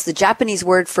 it's the Japanese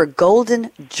word for golden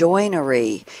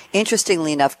joinery.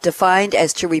 Interestingly enough, defined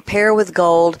as to repair with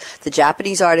gold. The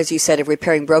Japanese art, as you said, of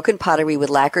repairing broken pottery with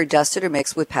lacquer dusted or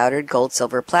mixed with powdered gold,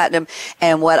 silver, platinum.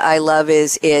 And what I love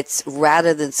is it's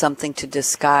rather than something to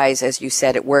disguise, as you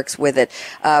said, it works with it.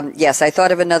 Yes, I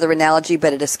thought of another analogy,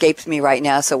 but it escapes me right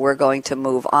now, so we're going to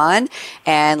move on,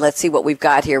 and let's see what we've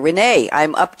got here. Renee,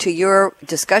 I'm up to your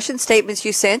discussion statements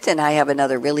you sent, and I have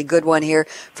another really good one here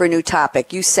for a new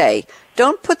topic. You say,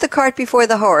 don't put the cart before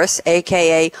the horse,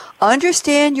 aka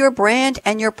understand your brand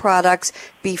and your products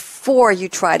before you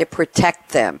try to protect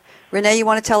them. Renee, you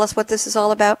want to tell us what this is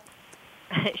all about?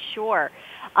 Sure.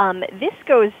 This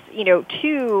goes,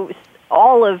 to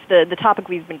all of the topic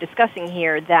we've been discussing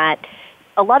here, that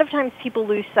a lot of times people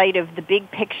lose sight of the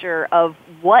big picture of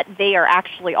what they are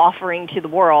actually offering to the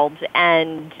world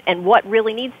and what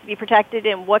really needs to be protected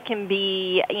and what can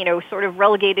be, sort of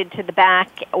relegated to the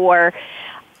back. Or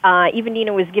even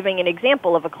Nina was giving an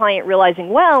example of a client realizing,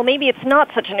 well, maybe it's not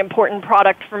such an important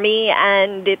product for me,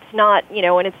 and it's not,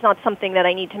 and it's not something that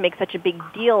I need to make such a big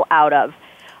deal out of.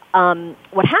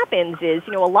 What happens is,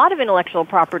 a lot of intellectual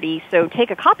property, so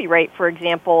take a copyright, for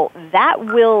example, that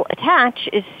will attach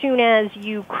as soon as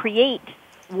you create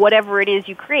whatever it is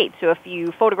you create. So if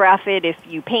you photograph it, if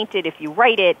you paint it, if you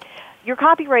write it, your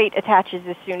copyright attaches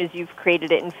as soon as you've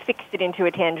created it and fixed it into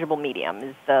a tangible medium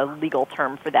is the legal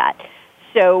term for that.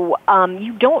 So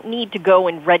you don't need to go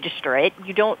and register it.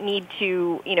 You don't need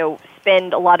to,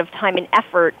 spend a lot of time and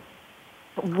effort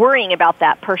worrying about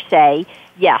that per se.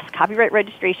 Yes, copyright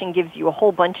registration gives you a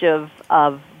whole bunch of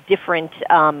different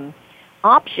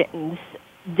options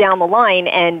down the line,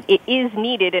 and it is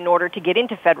needed in order to get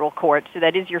into federal court. So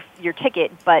that is your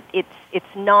ticket, but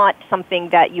it's not something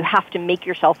that you have to make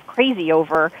yourself crazy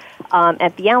over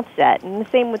at the outset. And the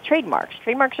same with trademarks.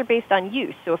 Trademarks are based on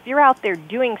use. So if you're out there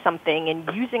doing something and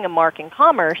using a mark in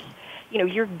commerce,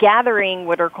 you're gathering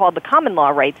what are called the common law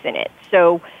rights in it.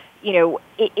 So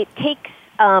it takes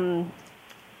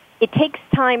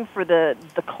time for the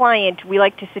client. We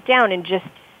like to sit down and just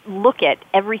look at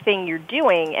everything you're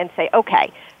doing and say,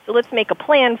 okay, so let's make a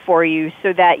plan for you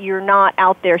so that you're not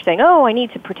out there saying, oh, I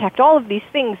need to protect all of these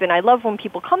things. And I love when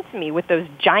people come to me with those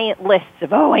giant lists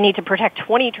of, oh, I need to protect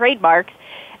 20 trademarks.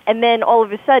 And then all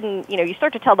of a sudden, you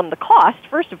start to tell them the cost,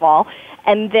 first of all,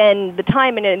 and then the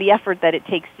time and the effort that it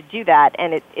takes to do that.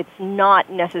 And it's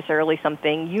not necessarily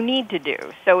something you need to do.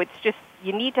 So it's just,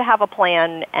 you need to have a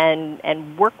plan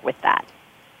and work with that.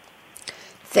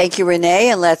 Thank you, Renee,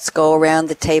 and let's go around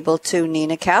the table to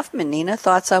Nina Kaufman. Nina,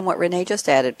 thoughts on what Renee just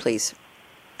added, please?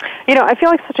 I feel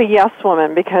like such a yes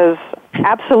woman because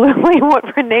absolutely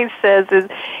what Renee says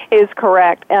is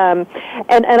correct. And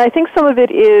I think some of it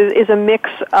is a mix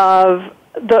of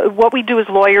what we do as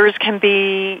lawyers can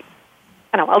be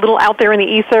a little out there in the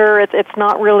ether. It's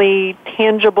not really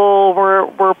tangible.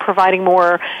 We're providing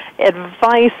more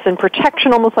advice and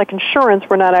protection, almost like insurance.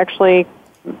 We're not actually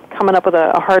coming up with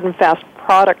a hard and fast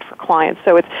product for clients.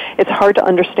 So it's hard to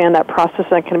understand that process,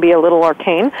 and it can be a little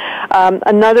arcane.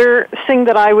 Another thing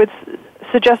that I would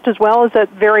suggest as well is that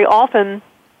very often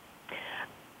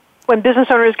when business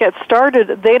owners get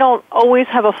started, they don't always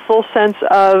have a full sense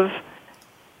of,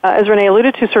 as Renee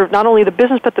alluded to, sort of not only the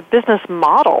business but the business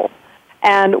model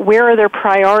and where are their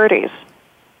priorities.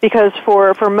 Because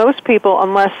for most people,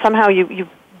 unless somehow you've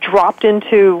dropped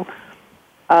into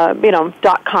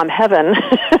 .com heaven,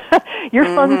 your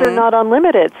funds are not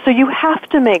unlimited. So you have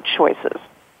to make choices.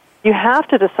 You have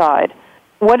to decide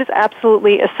what is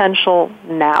absolutely essential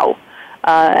now.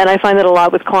 And I find that a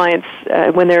lot with clients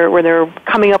when they're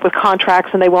coming up with contracts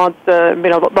and they want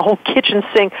the whole kitchen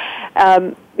sink.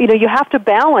 You have to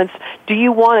balance. Do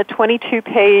you want a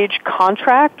 22-page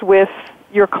contract with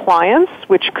your clients,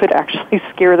 which could actually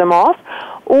scare them off,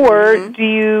 or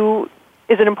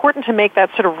is it important to make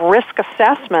that sort of risk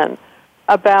assessment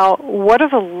about what are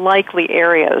the likely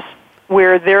areas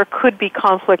where there could be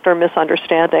conflict or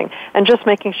misunderstanding, and just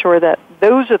making sure that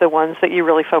those are the ones that you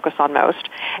really focus on most.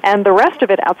 And the rest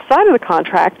of it outside of the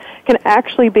contract can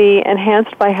actually be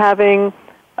enhanced by having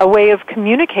a way of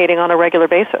communicating on a regular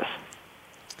basis.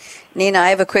 Nina, I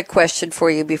have a quick question for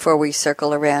you before we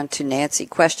circle around to Nancy.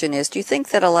 Question is, do you think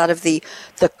that a lot of the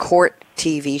court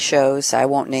TV shows, I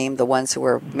won't name the ones who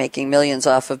are making millions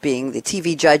off of being the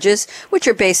TV judges, which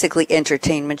are basically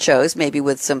entertainment shows, maybe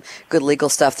with some good legal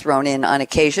stuff thrown in on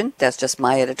occasion. That's just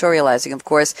my editorializing, of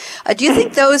course. Do you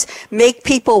think those make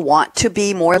people want to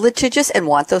be more litigious and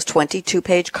want those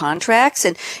 22-page contracts?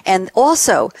 And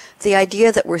also the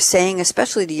idea that we're saying,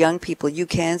 especially to young people, you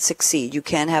can succeed. You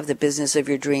can have the business of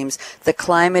your dreams. The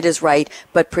climate is right,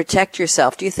 but protect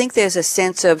yourself. Do you think there's a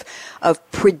sense of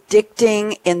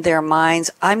predicting in their minds,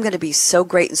 I'm going to be so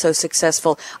great and so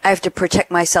successful, I have to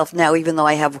protect myself now, even though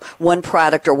I have one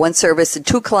product or one service and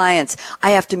 2 clients. I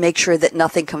have to make sure that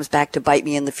nothing comes back to bite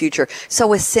me in the future.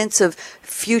 So a sense of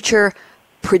future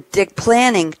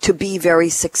planning to be very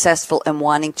successful and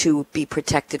wanting to be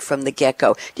protected from the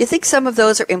get-go. Do you think some of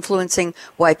those are influencing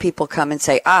why people come and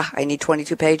say, I need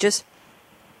 22 pages?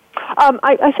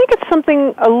 I think it's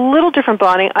something a little different,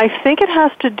 Bonnie. I think it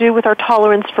has to do with our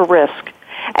tolerance for risk.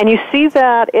 And you see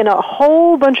that in a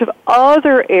whole bunch of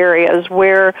other areas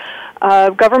where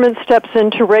government steps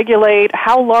in to regulate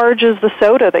how large is the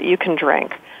soda that you can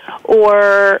drink,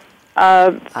 or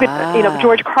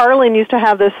George Carlin used to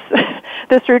have this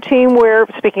this routine where,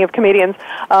 speaking of comedians,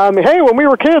 hey, when we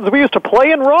were kids, we used to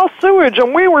play in raw sewage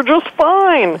and we were just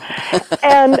fine.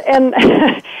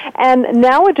 and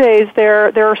nowadays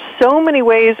there are so many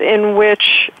ways in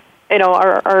which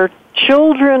our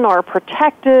children are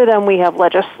protected, and we have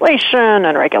legislation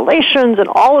and regulations and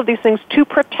all of these things to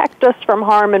protect us from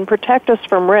harm and protect us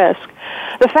from risk.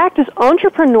 The fact is,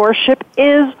 entrepreneurship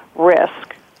is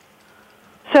risk.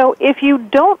 So if you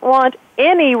don't want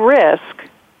any risk,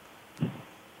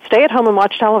 stay at home and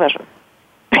watch television.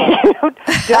 Don't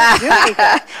do anything.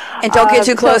 And don't get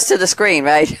too close to the screen,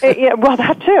 right? Yeah, well,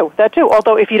 that too.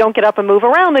 Although if you don't get up and move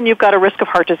around, then you've got a risk of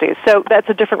heart disease. So that's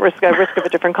a different risk, a risk of a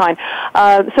different kind.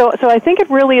 So I think it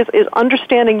really is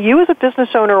understanding, you as a business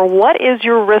owner, what is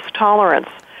your risk tolerance?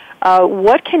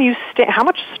 What can you how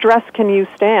much stress can you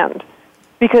stand?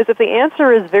 Because if the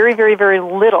answer is very, very, very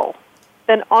little,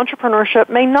 then entrepreneurship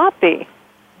may not be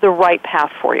the right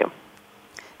path for you.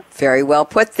 Very well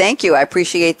put. Thank you. I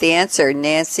appreciate the answer.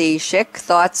 Nancy Schick,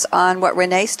 thoughts on what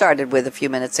Renee started with a few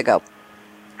minutes ago?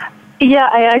 Yeah,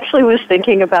 I actually was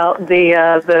thinking about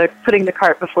the putting the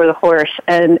cart before the horse,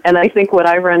 and I think what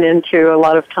I run into a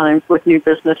lot of times with new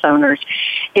business owners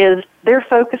is they're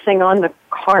focusing on the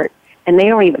cart, and they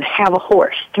don't even have a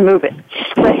horse to move it.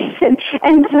 Right?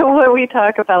 And so what we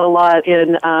talk about a lot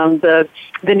in the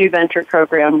new venture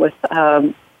program with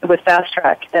Fast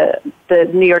Track, the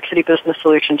New York City Business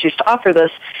Solutions used to offer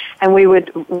this, and we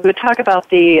would talk about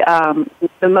the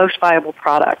most viable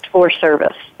product or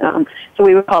service. So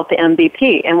we would call it the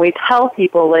MVP, and we tell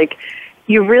people, like,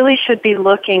 you really should be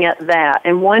looking at that.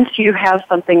 And once you have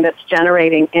something that's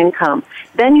generating income,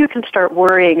 then you can start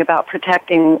worrying about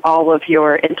protecting all of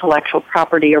your intellectual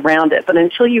property around it. But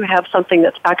until you have something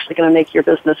that's actually going to make your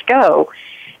business go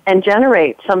and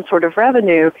generate some sort of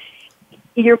revenue,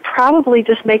 you're probably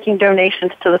just making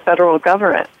donations to the federal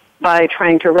government by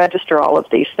trying to register all of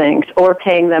these things or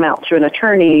paying them out to an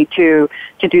attorney to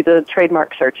do the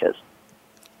trademark searches.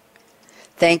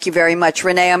 Thank you very much,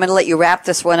 Renee. I'm going to let you wrap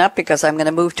this one up because I'm going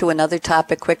to move to another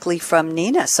topic quickly from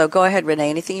Nina. So go ahead,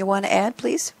 Renee. Anything you want to add,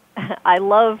 please? I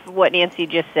love what Nancy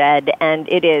just said, and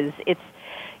it's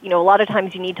a lot of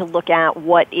times you need to look at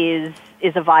what is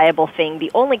a viable thing. The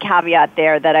only caveat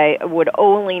there that I would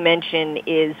only mention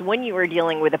is when you are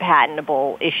dealing with a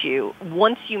patentable issue,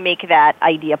 once you make that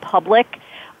idea public,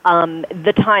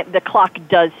 the clock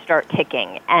does start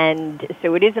ticking. And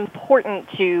so it is important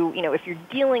to, if you're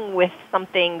dealing with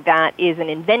something that is an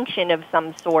invention of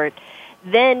some sort,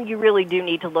 then you really do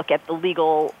need to look at the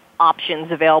legal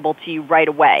options available to you right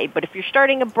away. But if you're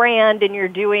starting a brand and you're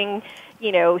doing,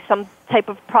 some type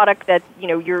of product that,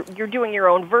 you're doing your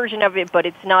own version of it, but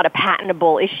it's not a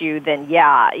patentable issue, then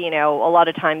a lot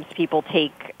of times people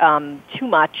take too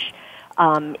much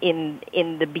in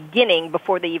the beginning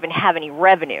before they even have any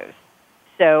revenues.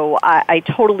 So I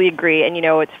totally agree. And,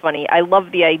 it's funny. I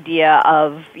love the idea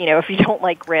of, if you don't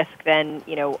like risk, then,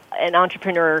 an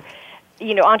entrepreneur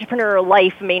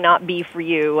life may not be for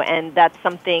you, and that's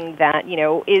something that,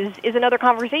 is another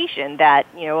conversation that,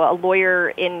 a lawyer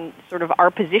in sort of our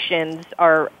positions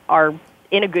are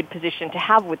in a good position to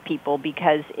have with people,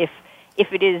 because if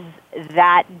it is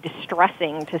that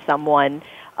distressing to someone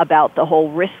about the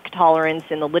whole risk tolerance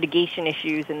and the litigation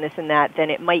issues and this and that, then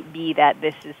it might be that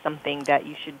this is something that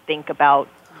you should think about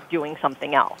doing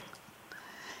something else.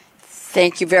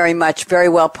 Thank you very much. Very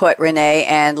well put, Renee.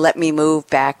 And let me move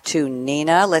back to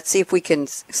Nina. Let's see if we can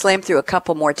slam through a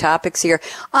couple more topics here.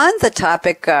 On the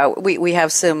topic, we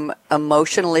have some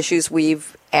emotional issues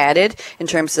we've added in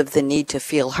terms of the need to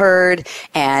feel heard,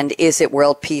 and is it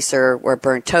world peace or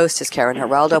burnt toast, as Karen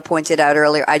Geraldo pointed out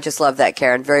earlier. I just love that,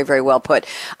 Karen. Very, very well put.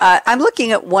 I'm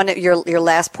looking at one of your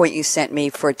last point you sent me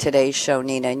for today's show,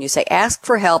 Nina, and you say, ask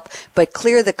for help, but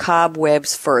clear the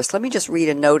cobwebs first. Let me just read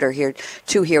a note here,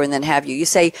 and then have you. You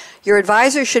say, your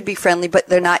advisor should be friendly, but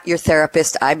they're not your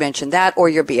therapist. I mentioned that, or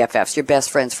your BFFs, your best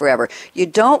friends forever. You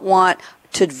don't want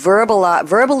to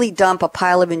verbally dump a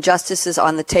pile of injustices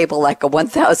on the table like a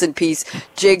 1,000-piece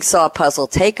jigsaw puzzle.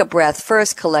 Take a breath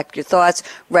first, collect your thoughts,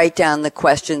 write down the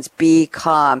questions, be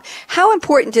calm. How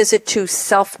important is it to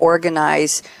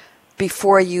self-organize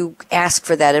before you ask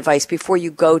for that advice, before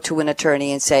you go to an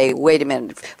attorney and say, wait a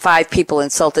minute, 5 people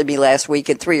insulted me last week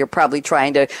and 3 are probably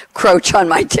trying to encroach on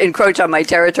my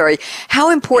territory. How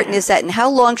important is that, and how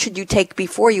long should you take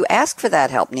before you ask for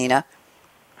that help, Nina?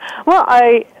 Well,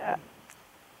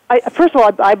 first of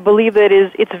all, I believe that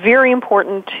it's very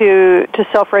important to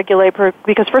self-regulate,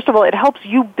 because, first of all, it helps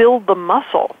you build the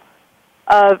muscle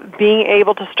of being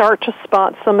able to start to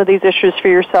spot some of these issues for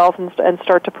yourself and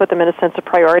start to put them in a sense of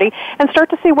priority and start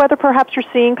to see whether perhaps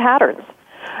you're seeing patterns.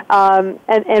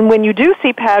 And when you do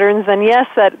see patterns, then yes,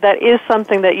 that is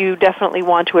something that you definitely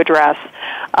want to address.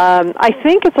 I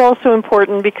think it's also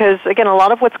important because, again, a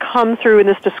lot of what's come through in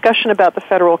this discussion about the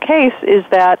federal case is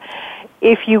that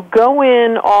if you go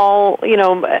in all,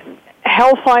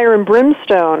 hellfire and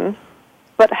brimstone,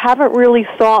 but haven't really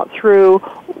thought through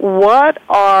what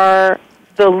are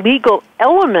the legal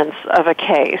elements of a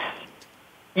case,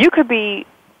 you could be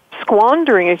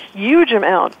squandering a huge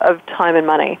amount of time and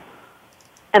money,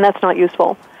 and that's not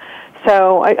useful.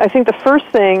 So I think the first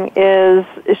thing is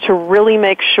to really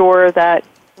make sure that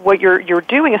what you're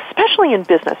doing, especially in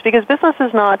business, because business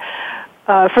is not,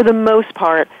 for the most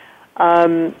part,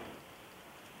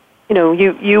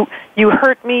 you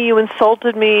hurt me, you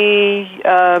insulted me,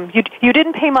 you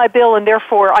didn't pay my bill, and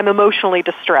therefore I'm emotionally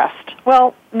distressed.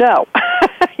 Well, no.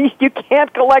 You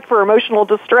can't collect for emotional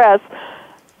distress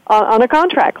on a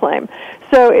contract claim.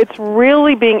 So it's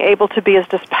really being able to be as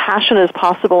dispassionate as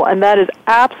possible, and that is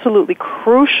absolutely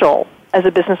crucial as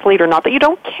a business leader. Not that you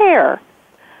don't care,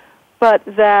 but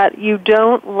that you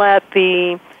don't let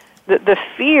the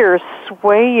fears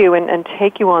sway you and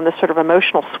take you on this sort of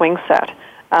emotional swing set.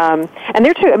 And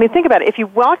there too, think about it. If you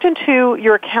walked into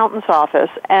your accountant's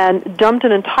office and dumped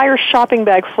an entire shopping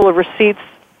bag full of receipts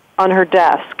on her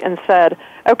desk and said,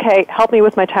 okay, help me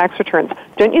with my tax returns,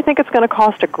 don't you think it's going to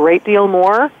cost a great deal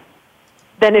more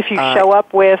than if you show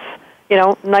up with,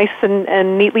 nice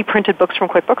and neatly printed books from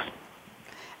QuickBooks?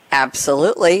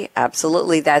 Absolutely.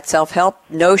 That self-help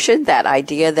notion, that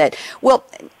idea that, well,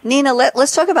 Nina,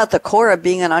 let's talk about the core of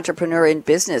being an entrepreneur in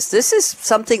business. This is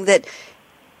something that,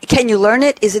 can you learn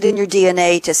it? Is it in your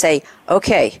DNA to say,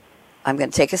 okay, I'm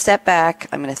going to take a step back.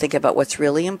 I'm going to think about what's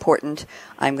really important.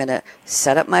 I'm going to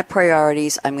set up my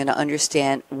priorities. I'm going to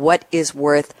understand what is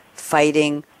worth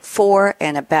fighting for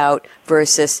and about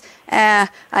versus,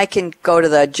 I can go to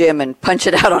the gym and punch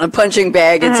it out on a punching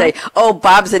bag and say, oh,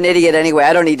 Bob's an idiot anyway,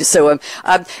 I don't need to sue him.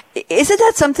 Isn't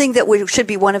that something that should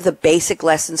be one of the basic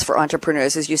lessons for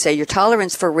entrepreneurs, as you say, your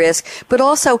tolerance for risk, but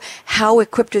also how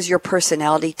equipped is your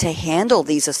personality to handle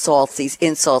these assaults, these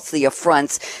insults, the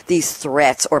affronts, these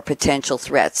threats or potential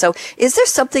threats? So is there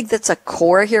something that's a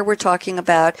core here we're talking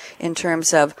about in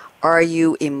terms of, are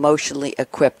you emotionally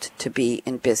equipped to be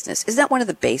in business? Is that one of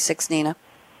the basics, Nina?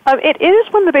 It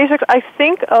is one of the basics. I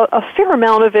think a fair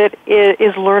amount of it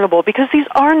is learnable because these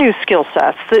are new skill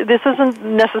sets. This isn't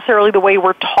necessarily the way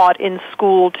we're taught in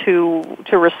school to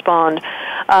respond.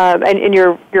 And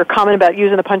your comment about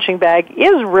using the punching bag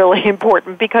is really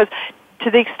important because to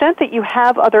the extent that you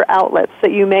have other outlets,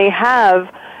 that you may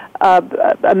have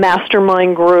a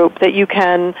mastermind group that you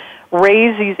can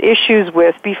raise these issues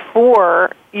with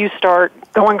before you start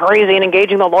going crazy and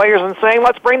engaging the lawyers and saying,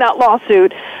 let's bring that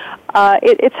lawsuit.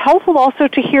 It's helpful also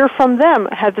to hear from them.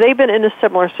 Have they been in a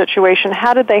similar situation?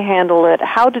 How did they handle it?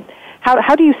 How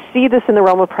do you see this in the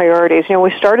realm of priorities?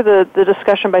 We started the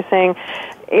discussion by saying,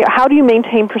 how do you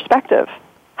maintain perspective?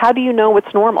 How do you know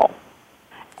what's normal?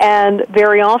 And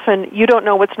very often, you don't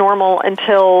know what's normal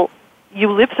until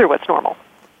you live through what's normal.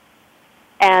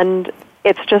 And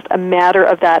it's just a matter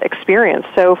of that experience.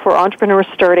 So for entrepreneurs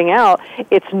starting out,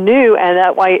 it's new, and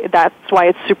that's why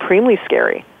it's supremely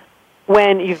scary.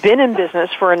 When you've been in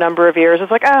business for a number of years, it's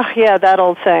like, oh, yeah, that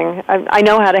old thing. I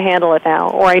know how to handle it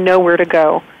now, or I know where to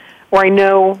go, or I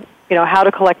know, how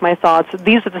to collect my thoughts.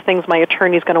 These are the things my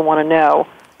attorney's going to want to know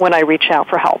when I reach out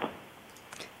for help.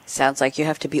 Sounds like you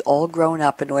have to be all grown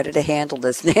up in order to handle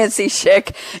this. Nancy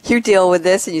Schick, you deal with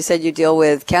this, and you said you deal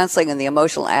with counseling and the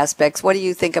emotional aspects. What do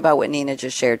you think about what Nina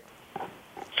just shared?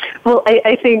 Well,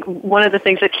 I think one of the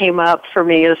things that came up for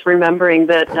me is remembering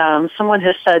that someone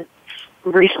has said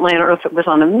recently, I don't know if it was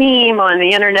on a meme on the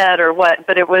internet or what,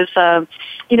 but it was,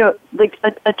 like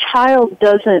a child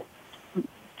doesn't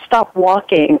stop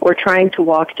walking or trying to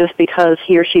walk just because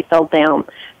he or she fell down,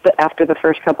 but after the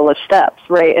first couple of steps,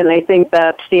 right? And I think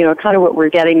that's, kind of what we're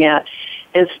getting at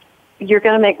is you're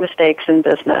going to make mistakes in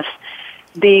business.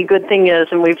 The good thing is,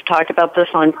 and we've talked about this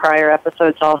on prior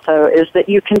episodes also, is that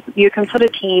you can put a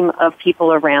team of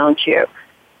people around you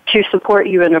to support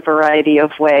you in a variety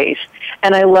of ways.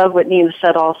 And I love what Nina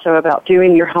said also about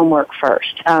doing your homework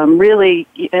first. Really,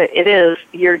 it is,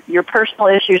 your personal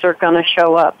issues are going to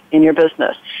show up in your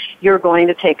business. You're going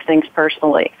to take things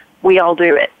personally. We all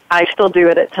do it. I still do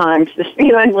it at times,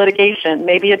 in litigation.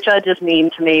 Maybe a judge is mean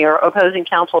to me or opposing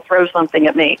counsel throws something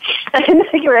at me.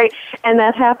 Right? And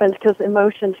that happens because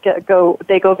emotions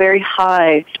go very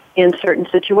high in certain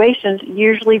situations,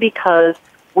 usually because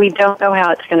we don't know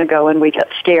how it's going to go and we get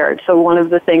scared. So one of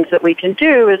the things that we can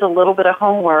do is a little bit of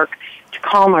homework to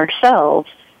calm ourselves,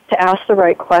 to ask the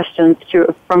right questions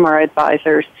from our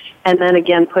advisors, and then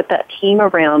again put that team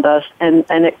around us, and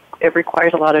it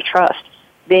requires a lot of trust.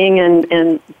 Being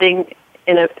in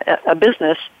a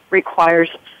business requires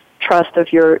trust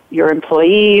of your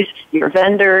employees, your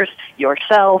vendors,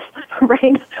 yourself,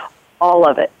 right? All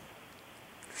of it.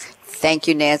 Thank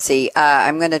you, Nancy.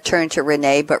 I'm going to turn to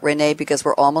Renee, but Renee, because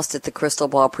we're almost at the crystal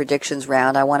ball predictions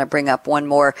round, I want to bring up one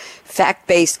more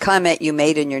fact-based comment you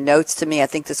made in your notes to me. I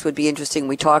think this would be interesting.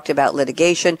 We talked about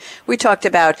litigation. We talked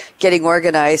about getting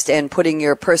organized and putting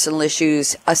your personal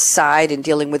issues aside and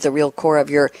dealing with the real core of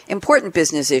your important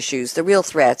business issues, the real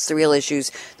threats, the real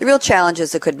issues, the real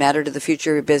challenges that could matter to the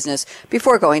future of your business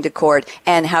before going to court.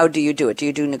 And how do you do it? Do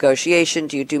you do negotiation?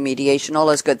 Do you do mediation? All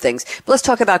those good things. But let's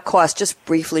talk about cost just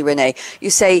briefly, Renee. You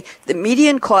say the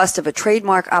median cost of a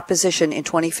trademark opposition in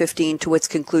 2015 to its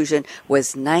conclusion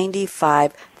was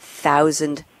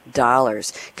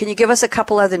 $95,000. Can you give us a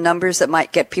couple other numbers that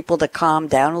might get people to calm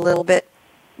down a little bit,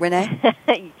 Renee?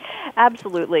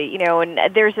 Absolutely. And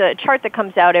there's a chart that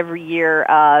comes out every year,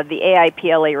 the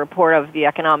AIPLA report of the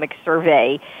Economic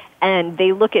Survey, and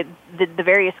they look at the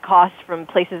various costs from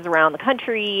places around the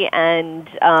country and,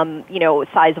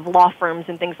 size of law firms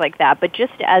and things like that. But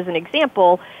just as an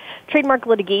example, trademark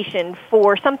litigation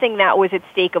for something that was at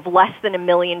stake of less than $1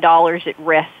 million at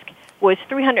risk was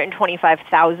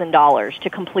 $325,000 to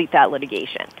complete that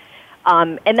litigation.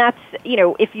 And that's,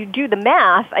 if you do the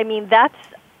math, that's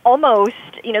almost,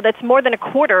 that's more than a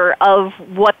quarter of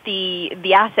what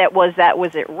the asset was that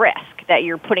was at risk that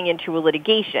you're putting into a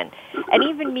litigation. And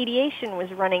even mediation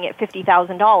was running at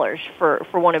 $50,000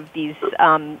 for one of these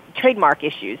trademark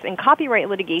issues. And copyright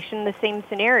litigation, the same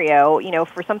scenario,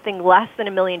 for something less than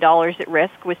 $1 million at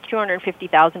risk was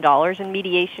 $250,000, and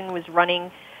mediation was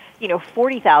running,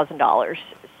 $40,000.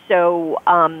 So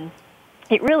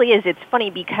it really is. It's funny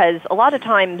because a lot of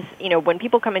times, when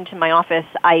people come into my office,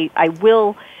 I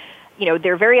will,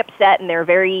 they're very upset and they're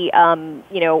very,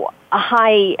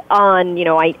 high on,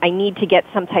 I need to get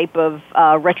some type of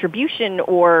retribution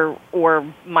or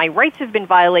my rights have been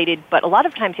violated. But a lot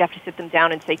of times you have to sit them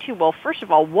down and say, too, well, first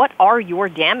of all, what are your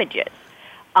damages?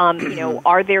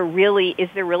 Is there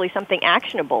really something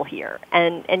actionable here?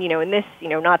 And in this,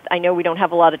 I know we don't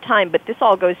have a lot of time, but this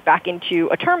all goes back into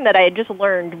a term that I had just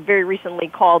learned very recently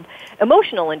called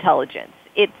emotional intelligence.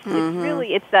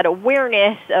 It's that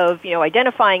awareness of,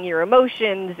 identifying your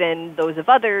emotions and those of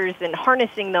others and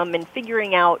harnessing them and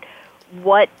figuring out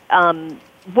what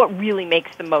really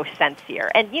makes the most sense here.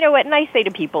 And, and I say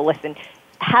to people, listen,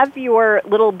 have your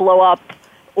little blow up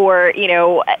or,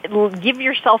 give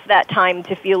yourself that time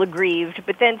to feel aggrieved,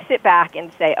 but then sit back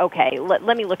and say, okay,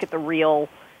 let me look at the real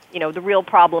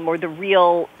problem or the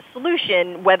real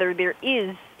solution, whether there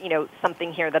is,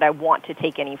 something here that I want to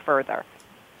take any further.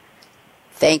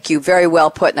 Thank you. Very well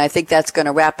put. And I think that's going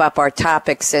to wrap up our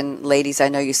topics. And ladies, I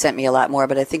know you sent me a lot more,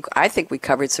 but I think we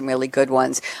covered some really good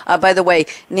ones. By the way,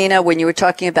 Nina, when you were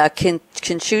talking about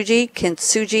Kintsugi,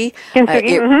 Kintsugi,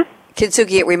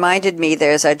 it reminded me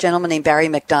there's a gentleman named Barry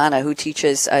McDonough who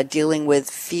teaches dealing with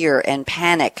fear and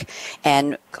panic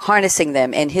and harnessing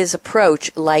them. And his approach,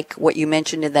 like what you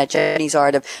mentioned in that Japanese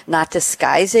art of not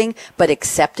disguising, but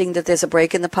accepting that there's a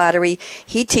break in the pottery,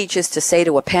 he teaches to say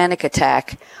to a panic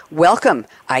attack, welcome,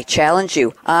 I challenge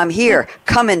you. I'm here.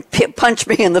 Come and punch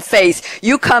me in the face.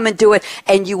 You come and do it,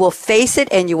 and you will face it,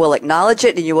 and you will acknowledge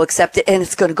it, and you will accept it, and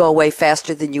it's going to go away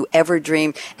faster than you ever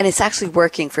dreamed. And it's actually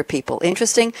working for people.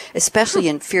 Interesting, especially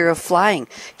in fear of flying.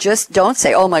 Just don't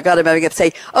say, oh, my God, I'm going to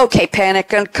say, okay,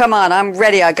 panic, and come on, I'm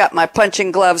ready. I got my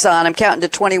punching gloves on. I'm counting to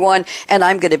 21, and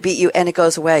I'm going to beat you. And it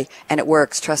goes away, and it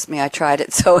works. Trust me, I tried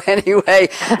it. So anyway,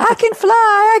 I can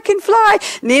fly.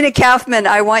 Nina Kaufman,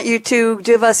 I want you to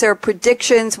give us our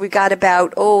predictions. We got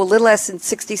about, a little less than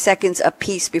 60 seconds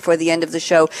apiece before the end of the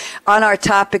show. On our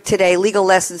topic today, legal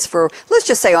lessons for, let's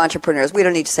just say entrepreneurs. We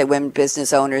don't need to say women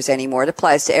business owners anymore. It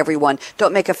applies to everyone.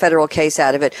 Don't make a federal case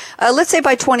out of it. Let's say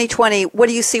by 2020, what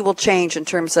do you see will change in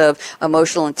terms of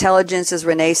emotional intelligence, as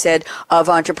Renee said, of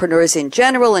entrepreneurs in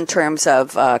general, in terms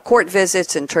of court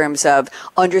visits, in terms of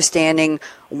understanding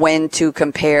when to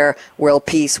compare world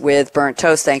peace with burnt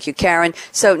toast. Thank you, Karen.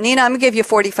 So, Nina, I'm going to give you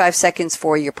 45 seconds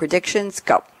for your predictions.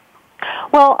 Go.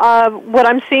 Well, what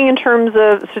I'm seeing in terms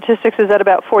of statistics is that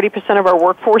about 40% of our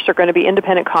workforce are going to be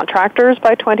independent contractors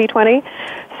by 2020.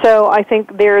 So I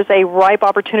think there's a ripe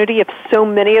opportunity if so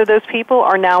many of those people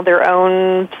are now their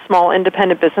own small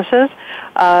independent businesses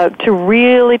to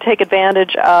really take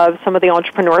advantage of some of the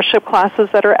entrepreneurship classes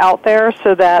that are out there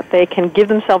so that they can give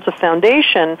themselves a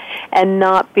foundation and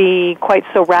not be quite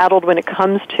so rattled when it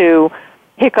comes to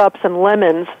hiccups and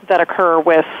lemons that occur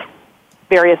with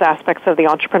various aspects of the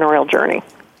entrepreneurial journey.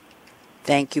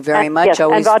 Thank you very much. Yes,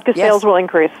 and vodka sales will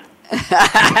increase.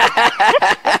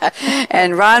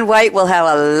 And Ron White will have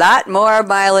a lot more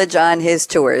mileage on his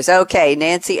tours. Okay,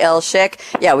 Nancy L. Schick.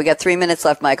 Yeah, we got 3 minutes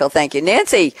left, Michael. Thank you.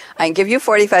 Nancy, I can give you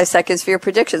 45 seconds for your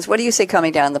predictions. What do you see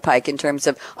coming down the pike in terms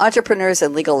of entrepreneurs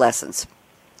and legal lessons?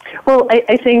 Well,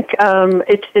 I think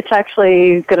it's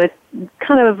actually going to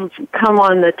kind of come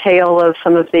on the tail of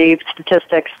some of the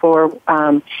statistics for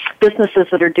businesses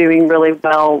that are doing really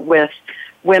well with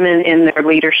women in their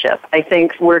leadership. I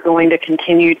think we're going to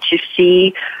continue to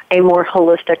see a more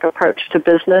holistic approach to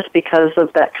business because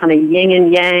of that kind of yin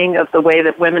and yang of the way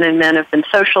that women and men have been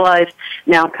socialized,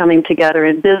 now coming together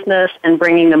in business and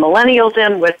bringing the millennials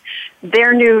in with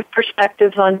their new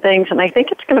perspectives on things. And I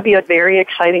think it's going to be a very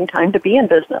exciting time to be in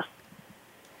business.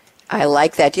 I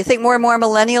like that. Do you think more and more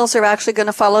millennials are actually going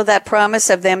to follow that promise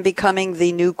of them becoming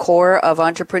the new core of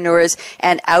entrepreneurs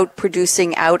and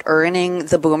out-producing, out-earning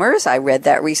the boomers? I read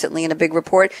that recently in a big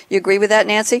report. You agree with that,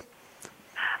 Nancy?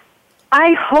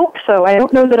 I hope so. I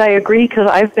don't know that I agree because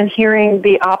I've been hearing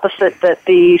the opposite, that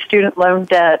the student loan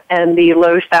debt and the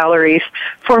low salaries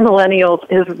for millennials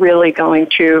is really going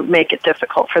to make it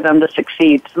difficult for them to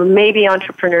succeed. So maybe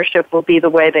entrepreneurship will be the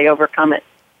way they overcome it.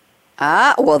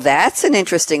 Ah, well, that's an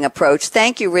interesting approach.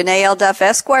 Thank you, Renée L. Duff,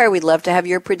 Esquire. We'd love to have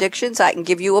your predictions. I can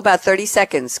give you about 30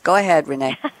 seconds. Go ahead,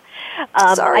 Renée.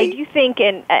 Sorry. I do think,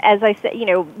 and as I said,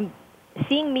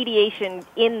 seeing mediation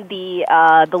in the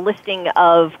listing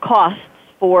of costs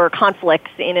for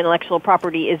conflicts in intellectual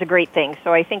property is a great thing.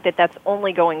 So I think that that's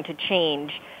only going to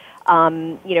change.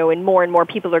 And more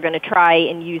people are going to try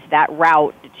and use that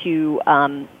route to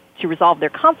resolve their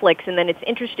conflicts. And then it's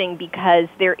interesting because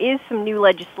there is some new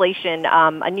legislation,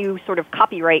 a new sort of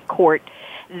copyright court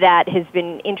that has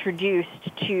been introduced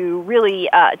to really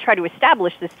try to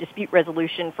establish this dispute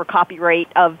resolution for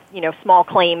copyright of, small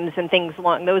claims and things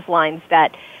along those lines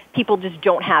that people just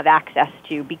don't have access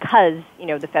to because,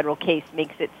 the federal case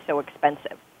makes it so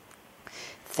expensive.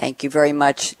 Thank you very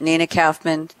much. Nina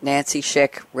Kaufman, Nancy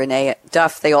Schick, Renée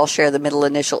Duff, they all share the middle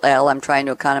initial L. I'm trying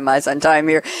to economize on time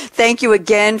here. Thank you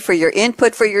again for your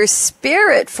input, for your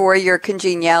spirit, for your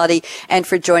congeniality, and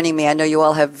for joining me. I know you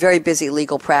all have very busy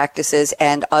legal practices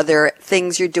and other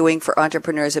things you're doing for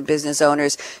entrepreneurs and business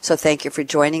owners, so thank you for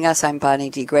joining us. I'm Bonnie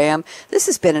D. Graham. This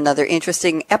has been another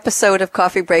interesting episode of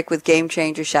Coffee Break with Game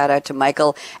Changer. Shout out to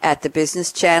Michael at the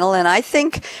Business Channel. And I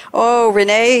think,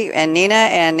 Renée and Nina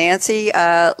and Nancy,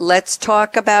 let's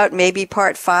talk about maybe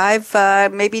part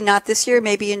 5, maybe not this year,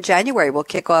 maybe in January. We'll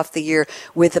kick off the year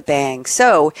with a bang.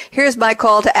 So here's my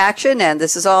call to action, and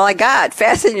this is all I got.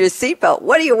 Fasten your seatbelt.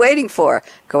 What are you waiting for?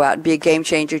 Go out and be a game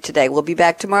changer today. We'll be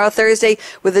back tomorrow, Thursday,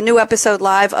 with a new episode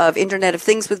live of Internet of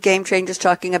Things with Game Changers,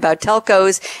 talking about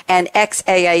telcos and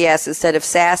XAAS. Instead of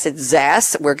SAS, it's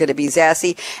ZAS. We're going to be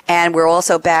Zassy. And we're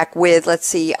also back with,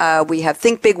 we have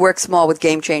Think Big, Work Small with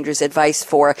Game Changers, advice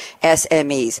for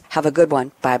SMEs. Have a good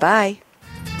one. Bye-bye.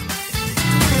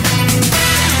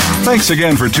 Thanks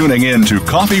again for tuning in to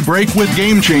Coffee Break with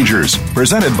Game Changers,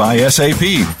 presented by SAP.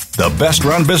 The best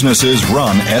run businesses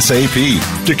run SAP.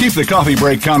 To keep the Coffee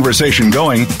Break conversation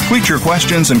going, tweet your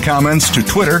questions and comments to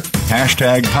Twitter,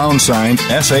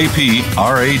 #SAP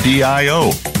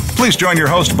RADIO. Please join your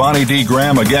host, Bonnie D.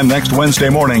 Graham, again next Wednesday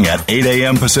morning at 8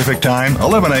 a.m. Pacific Time,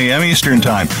 11 a.m. Eastern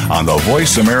Time on the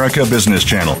Voice America Business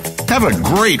Channel. Have a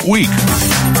great week.